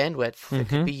more bandwidth that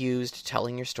could be used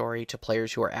telling your story to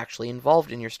players who are actually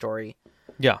involved in your story.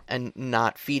 Yeah. And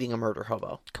not feeding a murder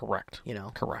hobo. Correct.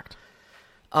 Correct.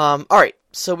 All right,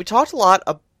 so we talked a lot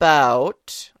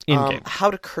about In-game. how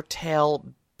to curtail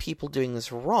people doing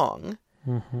this wrong.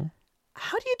 Mm-hmm.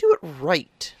 How do you do it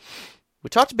right? We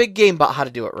talked a big game about how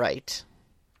to do it right.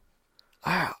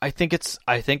 I think it's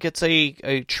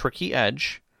a tricky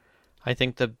edge. I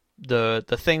think the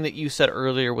thing that you said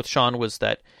earlier with Sean was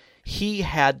that he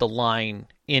had the line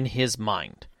in his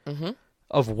mind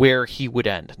of where he would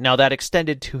end. Now that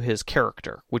extended to his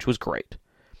character, which was great.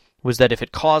 Was that if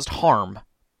it caused harm,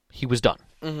 he was done.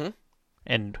 Mm-hmm.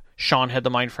 And Sean had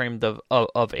the mind frame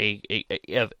of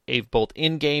a both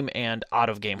in-game and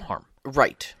out-of-game harm.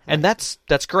 Right. And that's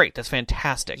great. That's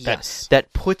fantastic. Yes.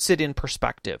 That puts it in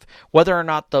perspective. Whether or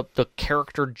not the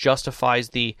character justifies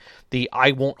the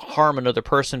I won't harm another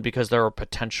person because they're a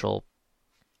potential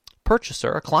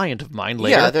purchaser, a client of mine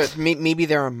later. Yeah, maybe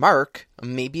they're a mark,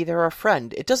 maybe they're a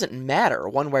friend. It doesn't matter.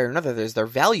 One way or another, they're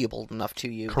valuable enough to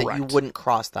you that you wouldn't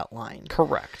cross that line.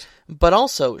 Correct. But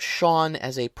also, Sean,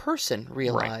 as a person,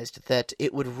 realized that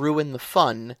it would ruin the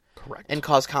fun and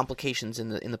cause complications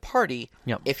in the party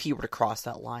if he were to cross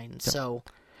that line. Yep.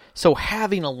 So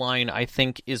having a line, I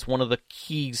think, is one of the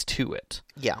keys to it.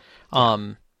 Yeah.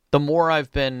 The more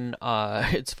I've been,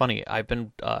 it's funny, I've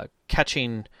been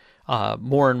catching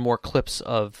more and more clips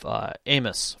of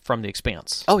Amos from The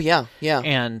Expanse. Oh, yeah, yeah.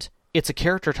 And it's a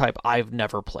character type I've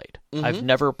never played. Mm-hmm. I've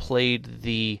never played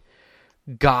the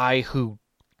guy who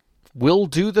will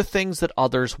do the things that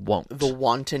others won't. The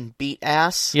wanton beat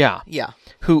ass. Yeah. Yeah.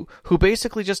 Who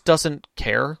basically just doesn't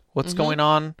care what's going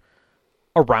on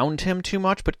around him too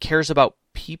much, but cares about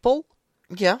people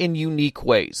in unique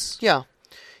ways. Yeah.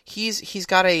 He's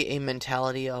got a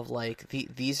mentality of like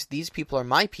these people are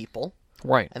my people.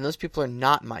 Right. And those people are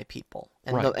not my people.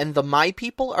 And right. the my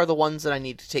people are the ones that I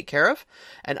need to take care of,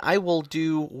 and I will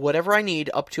do whatever I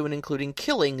need up to and including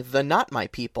killing the not my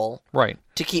people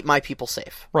to keep my people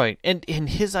safe. Right. And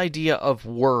his idea of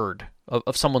word,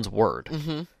 of someone's word,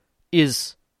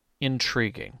 is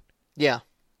intriguing. Yeah.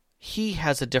 He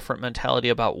has a different mentality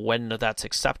about when that's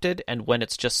accepted and when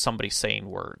it's just somebody saying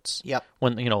words. Yep.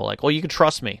 When, like, well, you can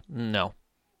trust me. No.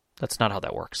 That's not how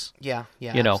that works. Yeah,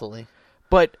 absolutely.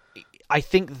 But I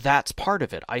think that's part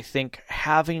of it. I think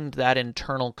having that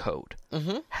internal code,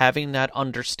 having that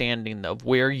understanding of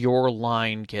where your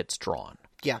line gets drawn.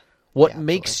 Yeah. What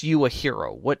makes you a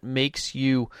hero? What makes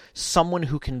you someone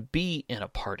who can be in a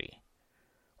party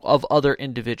of other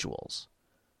individuals?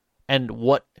 And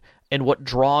what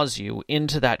draws you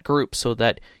into that group so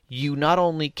that you not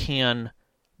only can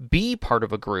be part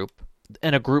of a group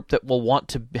and a group that will want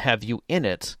to have you in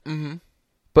it,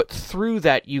 but through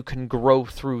that, you can grow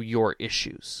through your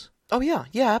issues. Oh yeah,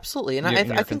 absolutely. And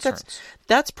I think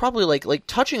that's probably like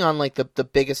touching on like the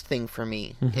biggest thing for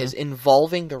me is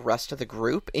involving the rest of the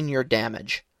group in your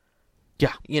damage.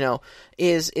 Yeah,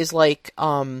 is like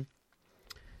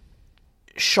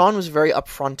Sean was very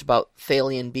upfront about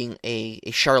Thalion being a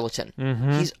charlatan.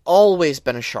 Mm-hmm. He's always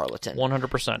been a charlatan.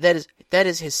 100%. That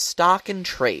is his stock and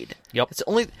trade. Yep. It's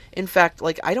only, in fact,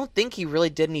 like I don't think he really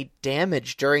did any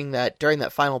damage during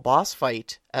that final boss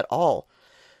fight at all.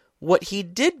 What he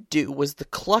did do was the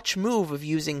clutch move of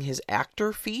using his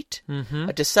actor feat,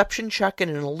 a deception check, and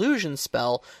an illusion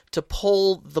spell to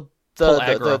pull the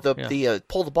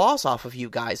boss off of you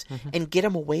guys and get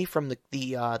him away from the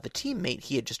teammate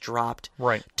he had just dropped,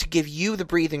 right, to give you the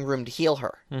breathing room to heal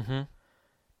her. Mm-hmm.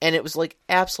 And it was like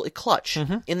absolutely clutch.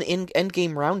 Mm-hmm. In the end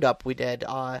game roundup we did,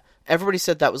 everybody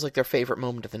said that was like their favorite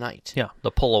moment of the night. Yeah, the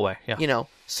pull away. Yeah, you know,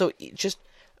 so just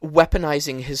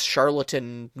weaponizing his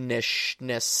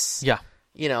charlatanishness. Yeah,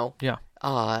 you know. Yeah.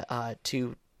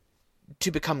 To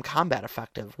become combat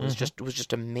effective was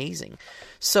just amazing.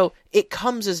 So it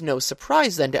comes as no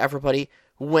surprise then to everybody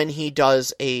when he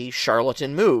does a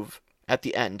charlatan move at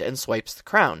the end and swipes the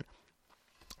crown.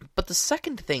 But the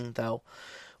second thing though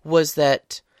was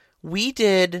that we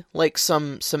did like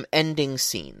some ending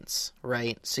scenes,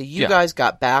 right? So you guys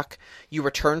got back, you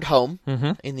returned home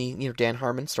in the Dan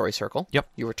Harmon story circle. Yep.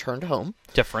 You returned home.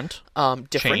 Different.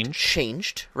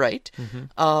 Changed, right?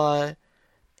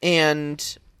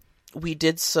 And we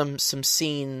did some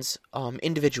scenes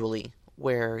individually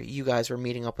where you guys were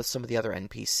meeting up with some of the other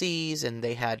NPCs, and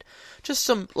they had just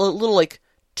some little like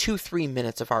 2-3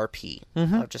 minutes of RP.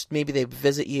 Just maybe they would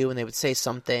visit you and they would say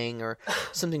something or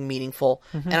something meaningful.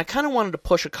 And I kind of wanted to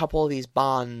push a couple of these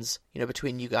bonds, you know,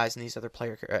 between you guys and these other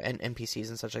player and NPCs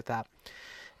and such like that.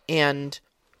 And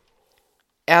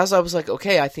as I was like,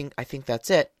 okay, I think that's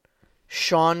it.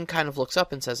 Sean kind of looks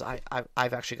up and says, I've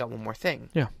actually got one more thing.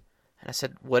 Yeah. And I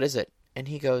said, what is it? And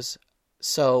he goes,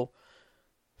 so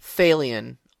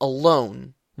Thalion,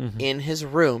 alone, in his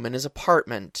room, in his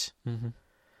apartment,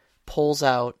 pulls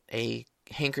out a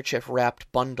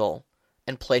handkerchief-wrapped bundle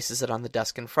and places it on the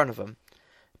desk in front of him.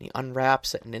 And he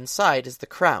unwraps it, and inside is the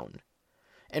crown.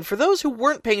 And for those who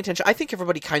weren't paying attention, I think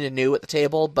everybody kind of knew at the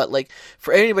table, but like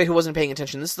for anybody who wasn't paying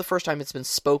attention, this is the first time it's been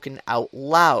spoken out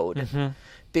loud.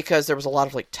 Because there was a lot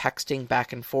of like texting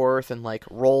back and forth and like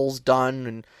rolls done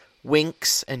and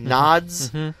winks and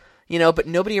nods, you know, but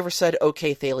nobody ever said,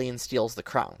 okay, Thalion steals the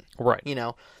crown. Right. You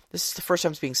know, this is the first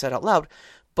time it's being said out loud.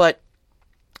 But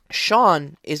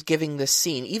Sean is giving this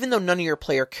scene, even though none of your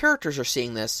player characters are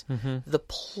seeing this, the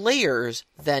players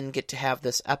then get to have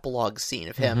this epilogue scene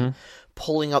of him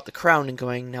pulling out the crown and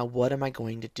going, now what am I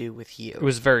going to do with you? It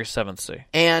was very 7th Sea.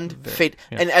 And Fate,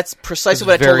 and that's precisely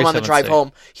what I told him on the drive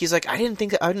home. He's like, I didn't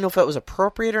know if that was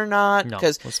appropriate or not,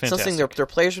 because something their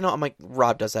players would know. I'm like,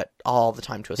 Rob does that all the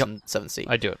time to us in 7th Sea.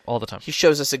 I do it all the time. He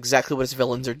shows us exactly what his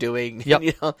villains are doing. Yep.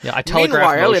 You know? Yeah, I telegraph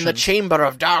Meanwhile, motions. in the Chamber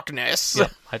of Darkness. Yeah,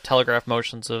 I telegraph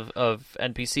motions of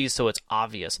NPCs so it's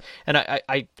obvious. And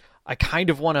I kind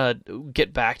of want to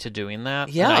get back to doing that.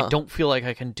 Yeah. And I don't feel like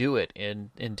I can do it in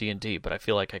D&D, but I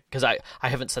feel like because I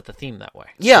haven't set the theme that way.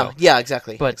 Yeah, so, yeah,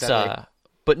 exactly. But exactly.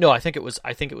 But no, I think it was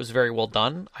very well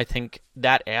done. I think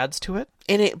that adds to it.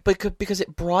 And because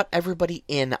it brought everybody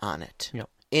in on it. Yep.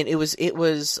 And it was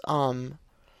a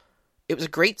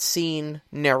great scene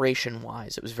narration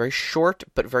wise. It was very short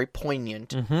but very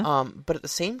poignant. But at the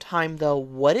same time though,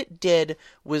 what it did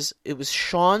was it was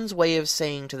Sean's way of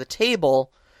saying to the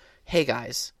table, hey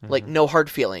guys, like no hard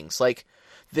feelings. Like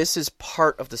this is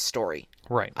part of the story.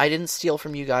 Right. I didn't steal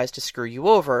from you guys to screw you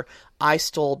over. I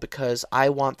stole because I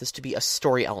want this to be a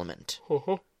story element.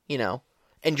 You know?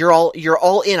 And you're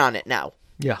all in on it now.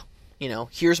 Yeah. You know,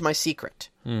 here's my secret.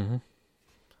 And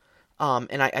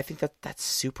I think that's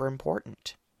super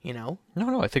important, you know?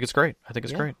 No, I think it's great. I think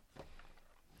it's great.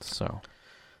 So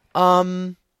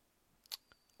one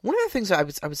of the things I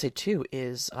would say too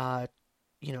is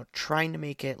you know, trying to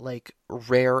make it like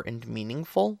rare and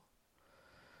meaningful.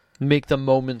 Make the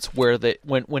moments where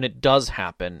when it does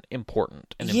happen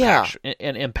important and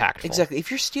impactful. Exactly.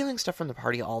 If you're stealing stuff from the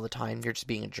party all the time, you're just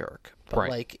being a jerk. But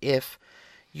like if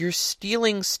you're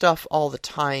stealing stuff all the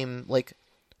time, like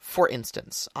for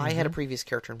instance, I had a previous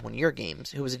character in one of your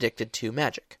games who was addicted to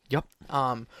magic. Yep.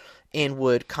 And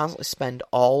would constantly spend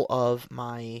all of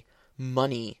my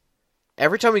money.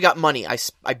 Every time we got money,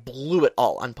 I blew it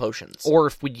all on potions. Or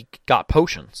if we got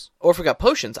potions. Or if we got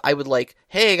potions, I would like,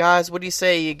 hey guys, what do you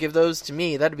say you give those to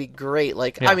me? That'd be great.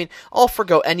 Like, I mean, I'll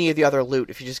forgo any of the other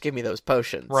loot if you just give me those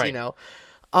potions, you know?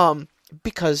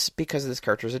 Because of this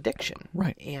character's addiction.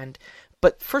 Right.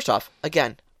 But first off,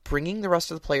 again, bringing the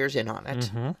rest of the players in on it,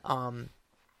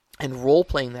 and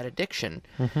role-playing that addiction.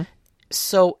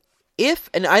 So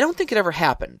and I don't think it ever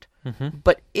happened,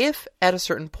 but if at a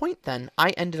certain point then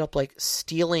I ended up like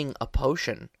stealing a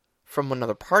potion from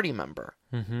another party member,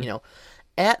 you know,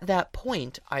 at that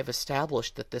point, I've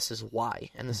established that this is why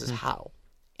and this is how.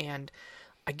 And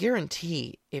I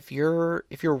guarantee if you're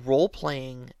role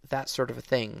playing that sort of a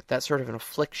thing, that sort of an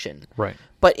affliction, Right.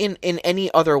 but in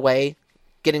any other way,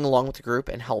 getting along with the group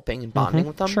and helping and bonding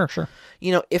with them. Sure.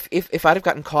 You know, if I'd have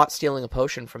gotten caught stealing a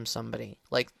potion from somebody,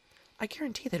 like, I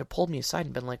guarantee they'd have pulled me aside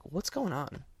and been like, "What's going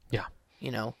on? Yeah.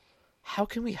 You know, how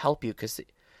can we help you? Because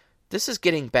this is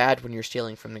getting bad when you're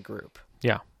stealing from the group.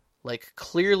 Yeah. Like,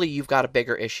 clearly you've got a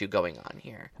bigger issue going on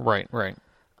here." Right.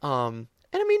 And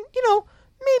I mean, you know,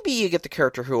 maybe you get the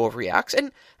character who overreacts,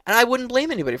 and I wouldn't blame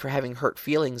anybody for having hurt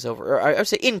feelings over, or I would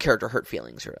say in-character hurt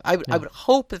feelings. Or I would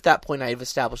hope at that point I've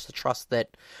established the trust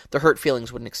that the hurt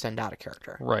feelings wouldn't extend out of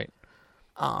character. Right.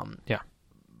 Yeah.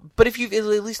 But if you've at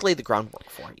least laid the groundwork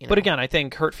for it, you know? But again, I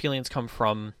think hurt feelings come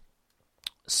from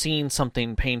seeing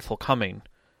something painful coming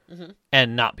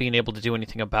and not being able to do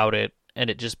anything about it, and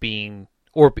it just being,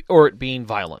 or it being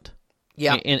violent.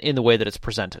 Yeah. In the way that it's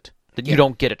presented. That you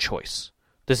don't get a choice.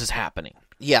 This is happening.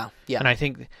 Yeah. And I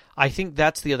think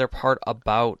that's the other part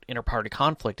about inter-party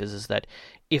conflict is that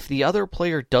if the other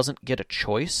player doesn't get a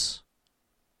choice,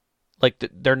 like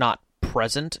they're not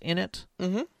present in it,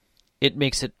 it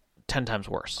makes it 10 times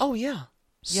worse. Oh yeah.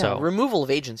 So, removal of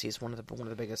agency is one of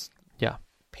the biggest yeah,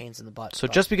 pains in the butt. So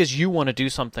just because you want to do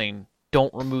something,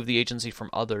 don't remove the agency from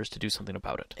others to do something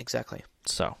about it. Exactly.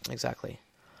 So exactly.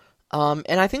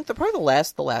 And I think probably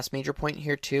the last major point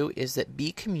here too is that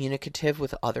be communicative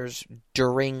with others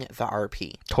during the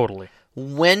RP. Totally.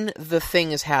 When the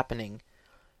thing is happening,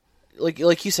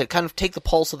 like you said, kind of take the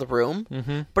pulse of the room,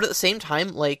 but at the same time,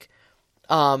 like,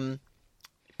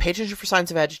 pay attention for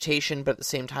signs of agitation, but at the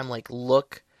same time, like,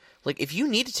 look, like, if you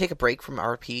need to take a break from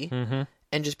RP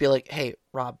and just be like, "Hey,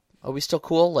 Rob, are we still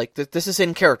cool? Like, this is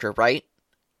in character, right?"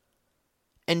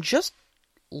 And just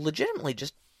legitimately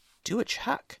just do a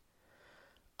check.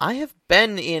 I have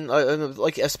been in,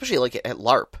 like, especially like at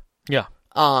LARP. Yeah.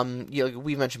 You know,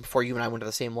 we mentioned before you and I went to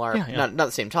the same LARP, Yeah. not at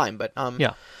the same time, but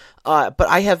Yeah. But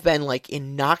I have been like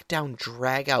in knockdown,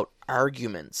 drag out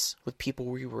arguments with people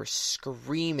where we were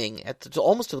screaming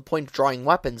almost to the point of drawing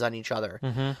weapons on each other,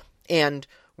 and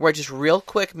where I just real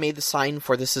quick made the sign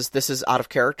for this is out of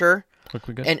character,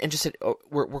 and just said, "Oh,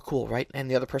 we're cool, right?" And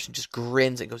the other person just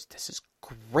grins and goes, "This is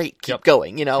great, keep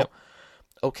going," you know. Yep.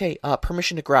 Okay,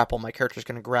 permission to grapple. My character's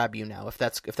going to grab you now. If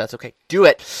that's okay, do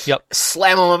it. Yep.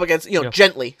 Slam him up against,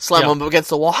 gently slam him up against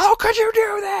the wall. How could you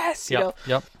do this? You know?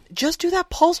 Yep. Just do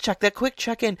that pulse check, that quick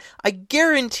check in. I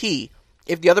guarantee,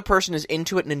 if the other person is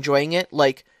into it and enjoying it,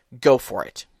 like, go for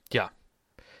it. Yeah.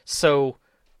 So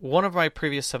one of my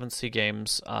previous 7th Sea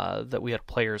games that we had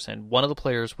players in, one of the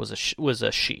players was a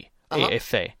she, a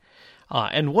fae,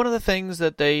 and one of the things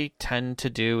that they tend to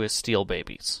do is steal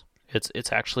babies.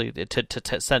 It's actually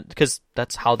to send, because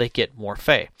that's how they get more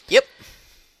fae. Yep.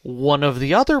 One of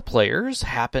the other players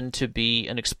happened to be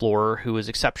an explorer who was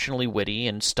exceptionally witty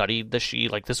and studied the she.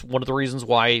 Like, this, one of the reasons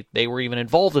why they were even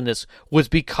involved in this was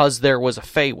because there was a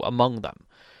fae among them,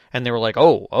 and they were like,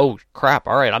 "Oh, crap!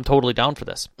 All right, I'm totally down for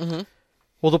this."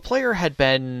 Well, the player had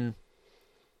been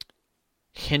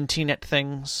hinting at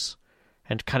things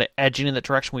and kind of edging in that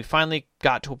direction. We finally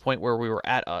got to a point where we were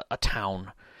at a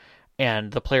town.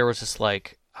 And the player was just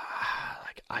like,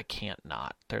 I can't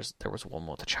not. There was a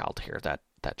woman with a child here.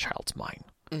 That child's mine.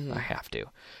 I have to.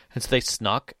 And so they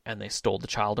snuck and they stole the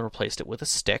child and replaced it with a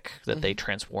stick that they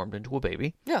transformed into a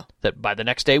baby. Yeah. That by the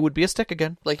next day would be a stick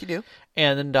again. Like you do.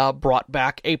 And then brought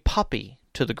back a puppy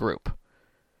to the group.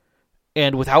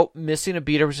 And without missing a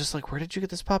beat, I was just like, "Where did you get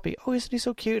this puppy? Oh, isn't he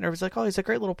so cute?" And I was like, "Oh, he's a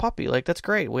great little puppy. Like, that's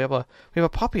great. We have a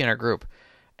puppy in our group."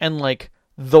 And like,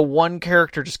 the one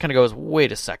character just kind of goes,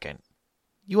 "Wait a second.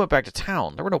 You went back to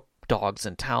town. There were no dogs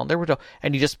in town.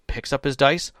 And he just picks up his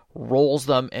dice, rolls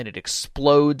them, and it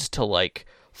explodes to like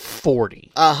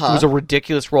 40. It was a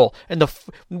ridiculous roll. And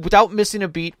without missing a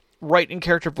beat, right in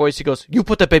character voice, he goes, "You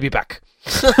put the baby back."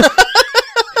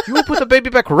 "You will put the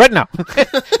baby back right now."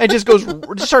 And just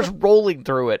starts rolling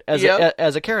through it as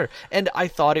a character. And I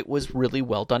thought it was really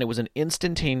well done. It was an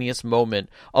instantaneous moment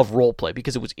of role play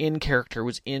because it was in character, it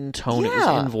was in tone, it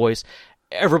was in voice.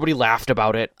 Everybody laughed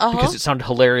about it because it sounded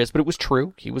hilarious, but it was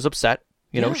true. He was upset.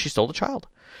 She stole the child.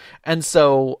 And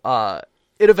so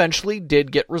it eventually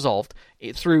did get resolved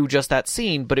through just that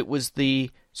scene, but it was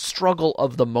the struggle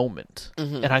of the moment.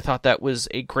 And I thought that was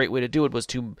a great way to do it, was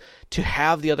to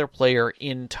have the other player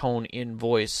in tone, in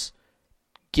voice,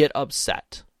 get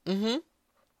upset.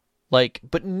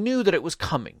 But knew that it was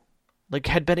coming. Like,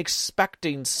 had been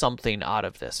expecting something out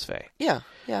of this fae. Yeah,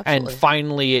 absolutely. And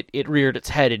finally it reared its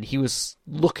head and he was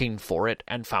looking for it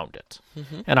and found it.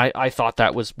 And I thought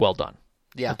that was well done.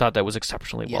 Yeah. I thought that was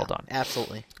exceptionally well done.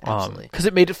 Absolutely. Because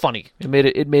it made it funny.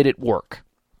 It made it work.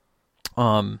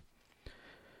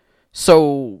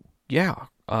 So yeah,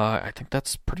 I think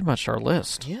that's pretty much our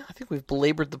list. Yeah, I think we've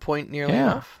belabored the point nearly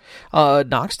enough.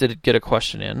 Knox did get a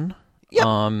question in.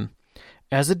 Yeah.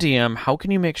 As a DM, how can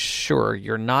you make sure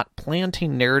you're not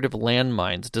planting narrative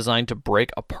landmines designed to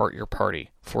break apart your party?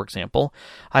 For example,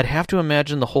 I'd have to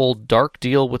imagine the whole dark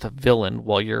deal with a villain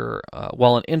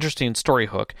while an interesting story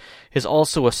hook is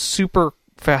also a super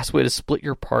fast way to split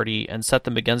your party and set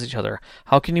them against each other.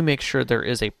 How can you make sure there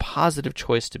is a positive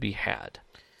choice to be had?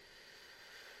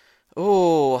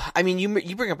 Oh, I mean,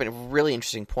 you bring up a really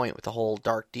interesting point with the whole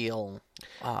dark deal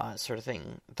sort of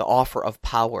thing, the offer of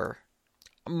power.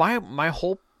 My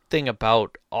whole thing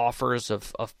about offers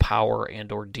of power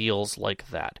and or deals like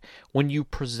that, when you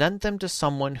present them to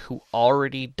someone who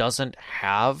already doesn't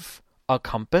have a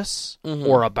compass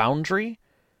or a boundary,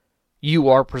 you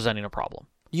are presenting a problem.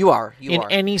 You are. In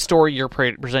any story, you're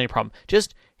presenting a problem.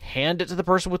 Just hand it to the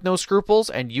person with no scruples,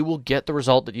 and you will get the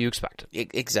result that you expected.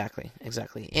 Exactly.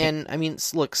 And I mean,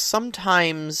 look,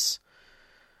 sometimes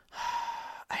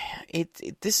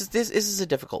this is a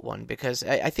difficult one because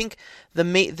I think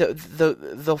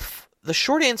the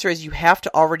short answer is you have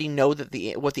to already know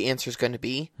that what the answer is going to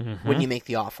be when you make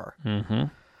the offer.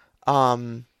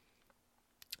 And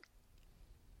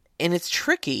it's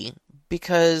tricky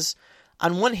because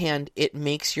on one hand it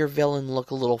makes your villain look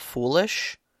a little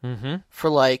foolish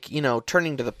for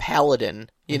turning to the paladin,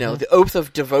 the oath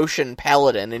of devotion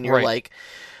paladin, and you're like,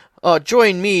 oh,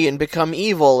 join me and become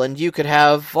evil, and you could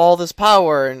have all this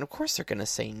power. And of course they're going to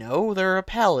say no, they're a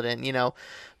paladin,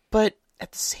 But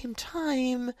at the same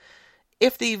time,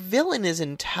 if the villain is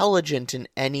intelligent in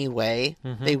any way,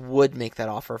 they would make that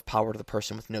offer of power to the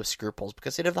person with no scruples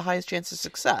because they'd have the highest chance of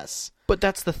success. But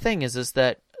that's the thing is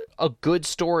that a good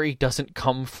story doesn't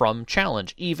come from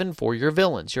challenge, even for your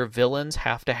villains. Your villains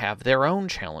have to have their own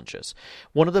challenges.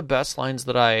 One of the best lines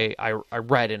that I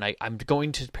read, and I'm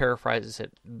going to paraphrase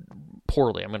it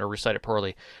poorly, I'm going to recite it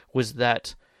poorly, was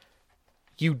that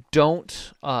demons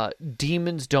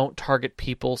don't target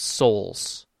people's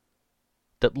souls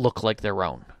that look like their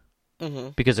own.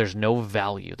 Because there's no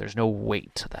value, there's no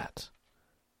weight to that.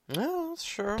 No,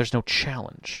 sure. There's no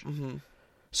challenge.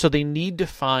 So they need to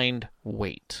find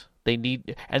weight.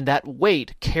 And that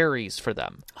weight carries for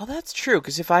them. Oh, that's true.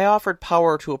 Because if I offered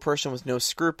power to a person with no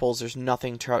scruples, there's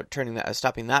nothing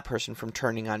stopping that person from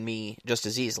turning on me just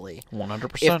as easily.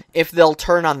 100%. If they'll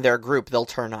turn on their group, they'll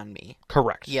turn on me.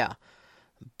 Correct. Yeah.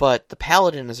 But the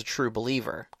paladin is a true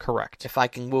believer. Correct. If I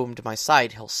can woo him to my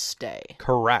side, he'll stay.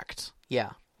 Correct.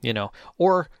 Yeah.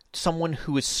 Or someone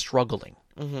who is struggling.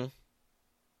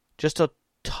 Just a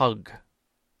tug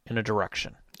in a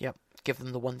direction. Yep. Give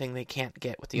them the one thing they can't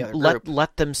get with the other group.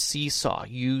 Let them seesaw.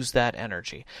 Use that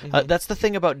energy. That's the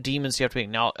thing about demons you have to be.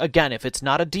 Now, again, if it's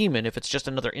not a demon, if it's just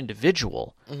another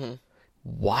individual,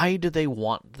 why do they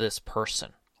want this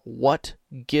person? What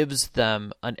gives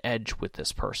them an edge with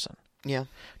this person? Yeah.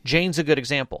 Jane's a good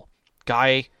example.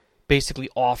 Guy basically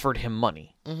offered him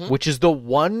money, which is the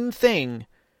one thing,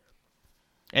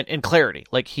 and clarity.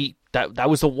 Like that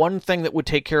was the one thing that would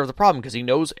take care of the problem because he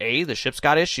knows, A, the ship's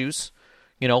got issues.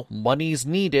 Money's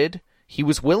needed. He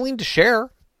was willing to share.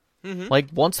 Like,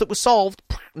 once it was solved,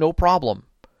 no problem.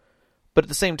 But at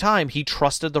the same time, he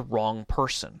trusted the wrong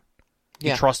person.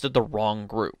 He trusted the wrong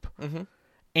group.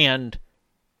 And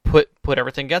put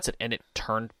everything against it. And it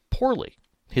turned poorly.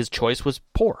 His choice was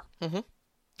poor.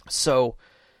 So,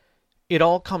 it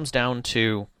all comes down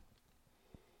to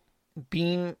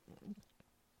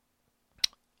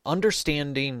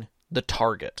understanding the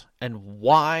target and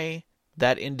why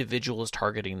that individual is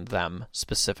targeting them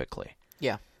specifically.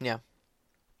 Yeah.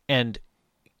 And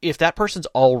if that person's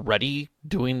already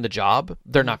doing the job,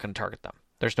 they're not going to target them.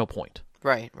 There's no point.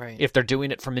 Right. If they're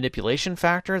doing it for manipulation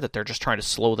factor, that they're just trying to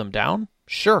slow them down,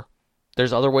 sure.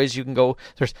 There's other ways you can go.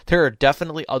 There are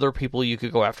definitely other people you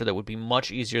could go after that would be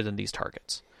much easier than these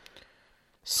targets.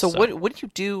 So what do you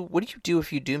do? What do you do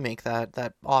if you do make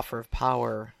that offer of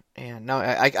power? And now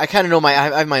I kind of know I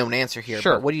have my own answer here.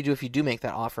 Sure. But what do you do if you do make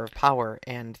that offer of power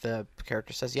and the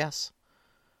character says yes?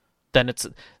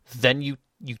 Then you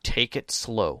take it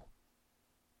slow.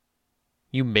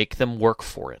 You make them work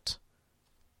for it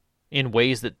in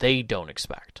ways that they don't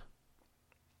expect.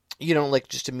 You don't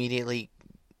just immediately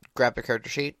grab the character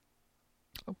sheet?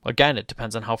 Again, it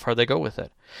depends on how far they go with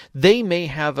it. They may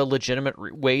have a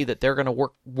legitimate way that they're going to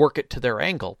work it to their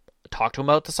angle. Talk to them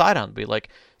out the side on. Be like,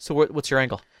 so what's your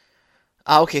angle?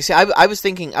 Okay, see, I was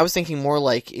thinking more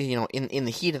like, in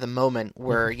the heat of the moment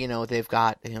where, they've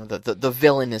got, the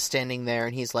villain is standing there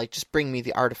and he's like, just bring me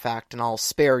the artifact and I'll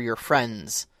spare your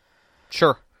friends.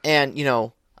 Sure. And,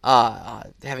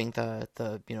 having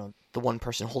the one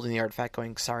person holding the artifact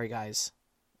going, sorry guys,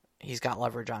 he's got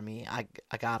leverage on me,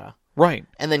 I gotta. Right.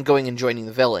 And then going and joining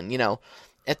the villain,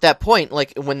 At that point,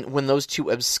 like, when those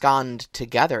two abscond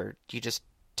together, you just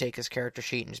take his character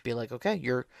sheet and just be like, okay,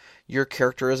 your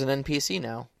character is an NPC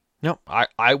now. No,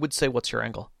 I would say, what's your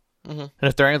angle? Mm-hmm. And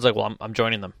if their angle's like, well, I'm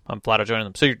joining them. I'm flat out joining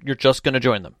them. So you're just going to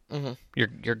join them. Mm-hmm.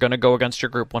 You're going to go against your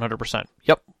group 100%.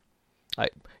 Yep.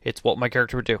 It's what my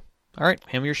character would do. All right,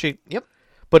 hand me your sheet. Yep.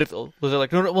 But if they're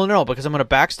like, no, because I'm going to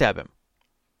backstab him,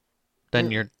 then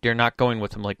you're not going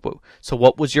with him. Like, whoa. So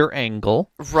what was your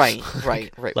angle? Right.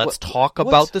 Let's talk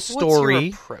about the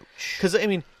story. What's your approach? Because,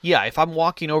 if I'm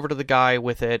walking over to the guy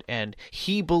with it and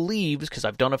he believes, because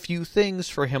I've done a few things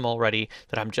for him already,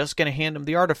 that I'm just going to hand him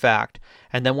the artifact,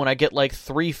 and then when I get like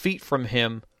 3 feet from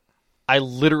him, I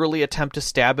literally attempt to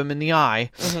stab him in the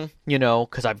eye,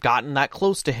 because I've gotten that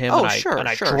close to him, and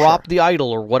I drop the idol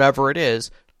or whatever it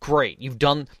is. Great, you've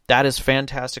done that. Is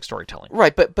fantastic storytelling,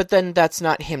 right? But then that's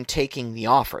not him taking the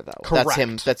offer, though.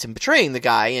 Correct. That's him betraying the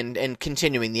guy and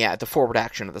continuing the forward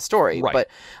action of the story. Right. But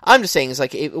I'm just saying, is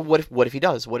like, what if he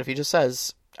does? What if he just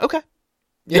says, okay?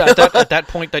 Yeah, at that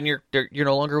point, then you're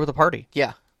no longer with the party.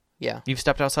 Yeah. You've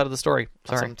stepped outside of the story. Sorry.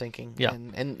 That's what I'm thinking. Yeah,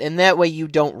 and that way you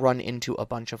don't run into a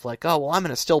bunch of like, oh well, I'm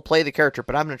going to still play the character,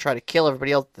 but I'm going to try to kill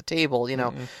everybody else at the table.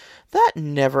 That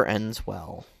never ends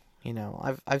well.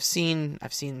 I've seen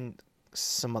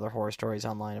some other horror stories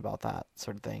online about that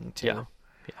sort of thing too. Yeah.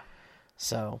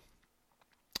 So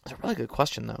it's a really good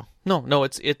question, though. No,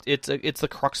 it's the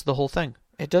crux of the whole thing.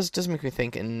 It does make me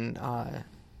think, and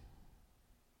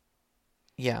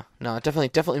it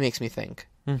definitely makes me think.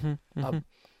 Mm-hmm.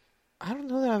 I don't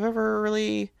know that I've ever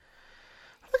really.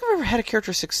 I don't think I've ever had a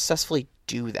character successfully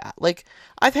do that. Like,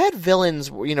 I've had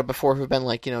villains, before who've been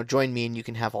like, join me and you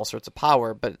can have all sorts of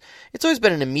power, but it's always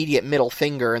been an immediate middle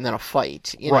finger and then a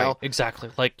fight, Right, know? Exactly.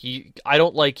 Like, I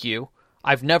don't like you.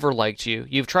 I've never liked you.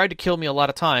 You've tried to kill me a lot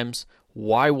of times.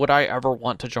 Why would I ever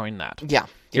want to join that? Yeah.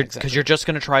 Because you're just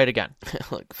going to try it again.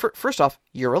 Look, first off,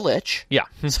 you're a lich. Yeah.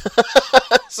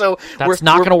 So that's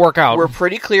not going to work out. We're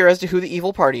pretty clear as to who the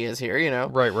evil party is here,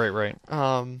 Right.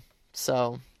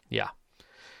 So. Yeah.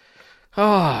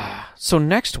 So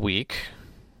next week's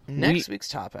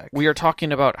topic, we are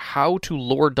talking about how to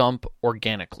lore dump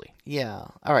organically. Yeah.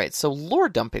 All right. So lore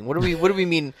dumping. What do we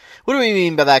mean? What do we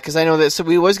mean by that? Because I know that. So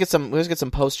we always get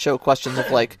some post show questions of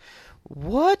like,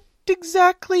 what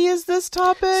exactly is this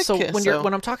topic? So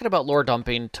when I'm talking about lore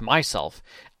dumping to myself,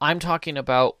 I'm talking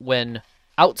about when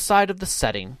outside of the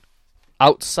setting,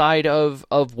 outside of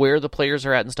where the players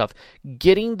are at and stuff,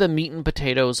 getting the meat and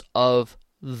potatoes of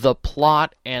the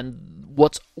plot and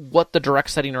what the direct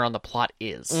setting around the plot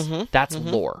is. That's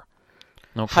lore.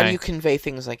 Okay. How do you convey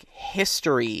things like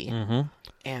history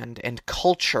and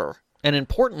culture and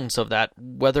importance of that,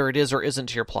 whether it is or isn't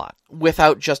to your plot,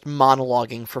 without just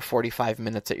monologuing for 45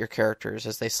 minutes at your characters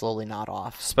as they slowly nod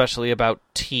off, especially about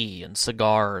tea and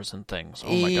cigars and things.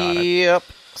 Oh my god. Yep.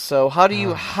 So how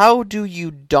do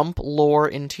you dump lore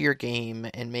into your game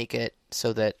and make it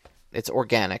so that it's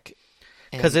organic?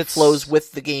 Because it flows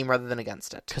with the game rather than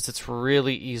against it. Because it's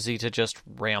really easy to just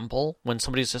ramble when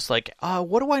somebody's just like,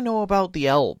 what do I know about the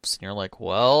elves? And you're like,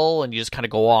 well, and you just kind of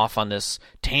go off on this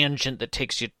tangent that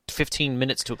takes you 15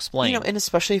 minutes to explain. And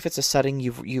especially if it's a setting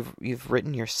you've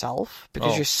written yourself,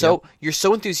 because you're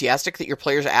so enthusiastic that your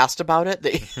players asked about it.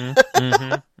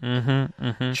 That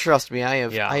Trust me,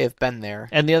 I have been there.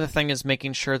 And the other thing is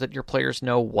making sure that your players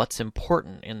know what's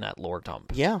important in that lore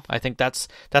dump. Yeah, I think that's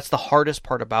the hardest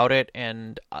part about it, and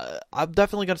I'm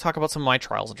definitely going to talk about some of my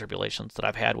trials and tribulations that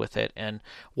I've had with it and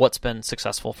what's been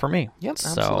successful for me. Yep,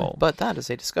 absolutely. But that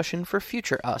is a discussion for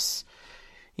future us.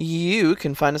 You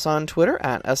can find us on Twitter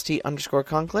at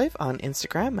 @ST_Conclave, on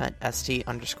Instagram at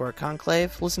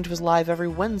 @ST_Conclave. Listen to us live every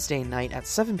Wednesday night at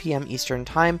 7 p.m. Eastern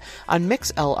Time on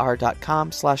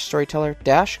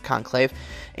mixlr.com/storyteller-conclave.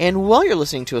 And while you're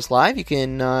listening to us live, you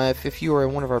can, if you are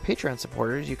one of our Patreon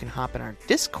supporters, you can hop in our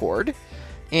Discord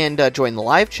and join the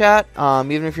live chat.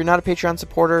 Even if you're not a Patreon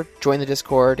supporter, join the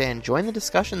Discord and join the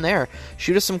discussion there.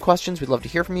 Shoot us some questions. We'd love to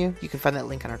hear from you. You can find that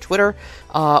link on our Twitter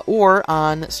or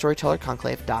on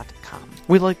storytellerconclave.com.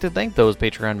 We'd like to thank those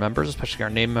Patreon members, especially our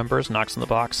name members, Knox in the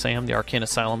Box, Sam, the Arcane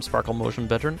Asylum, Sparkle Motion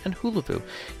Veteran, and Hulavu.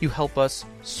 You help us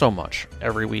so much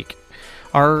every week.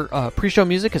 Our pre-show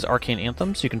music is Arcane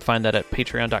Anthems. You can find that at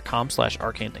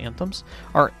patreon.com/arcaneanthems.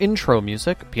 Our intro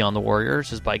music, Beyond the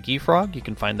Warriors, is by Geefrog. You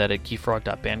can find that at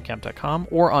geefrog.bandcamp.com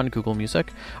or on Google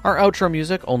Music. Our outro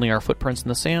music, Only Our Footprints in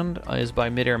the Sand, is by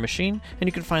Midair Machine, and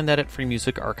you can find that at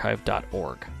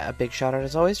freemusicarchive.org. A big shout out,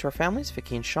 as always, to our families,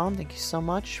 Vicky and Sean. Thank you so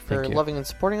much for loving and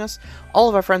supporting us. All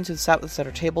of our friends who've sat with us at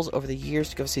our tables over the years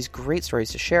to give us these great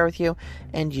stories to share with you.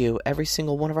 And you, every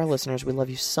single one of our listeners, we love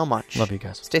you so much. Love you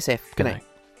guys. Stay safe. Good night.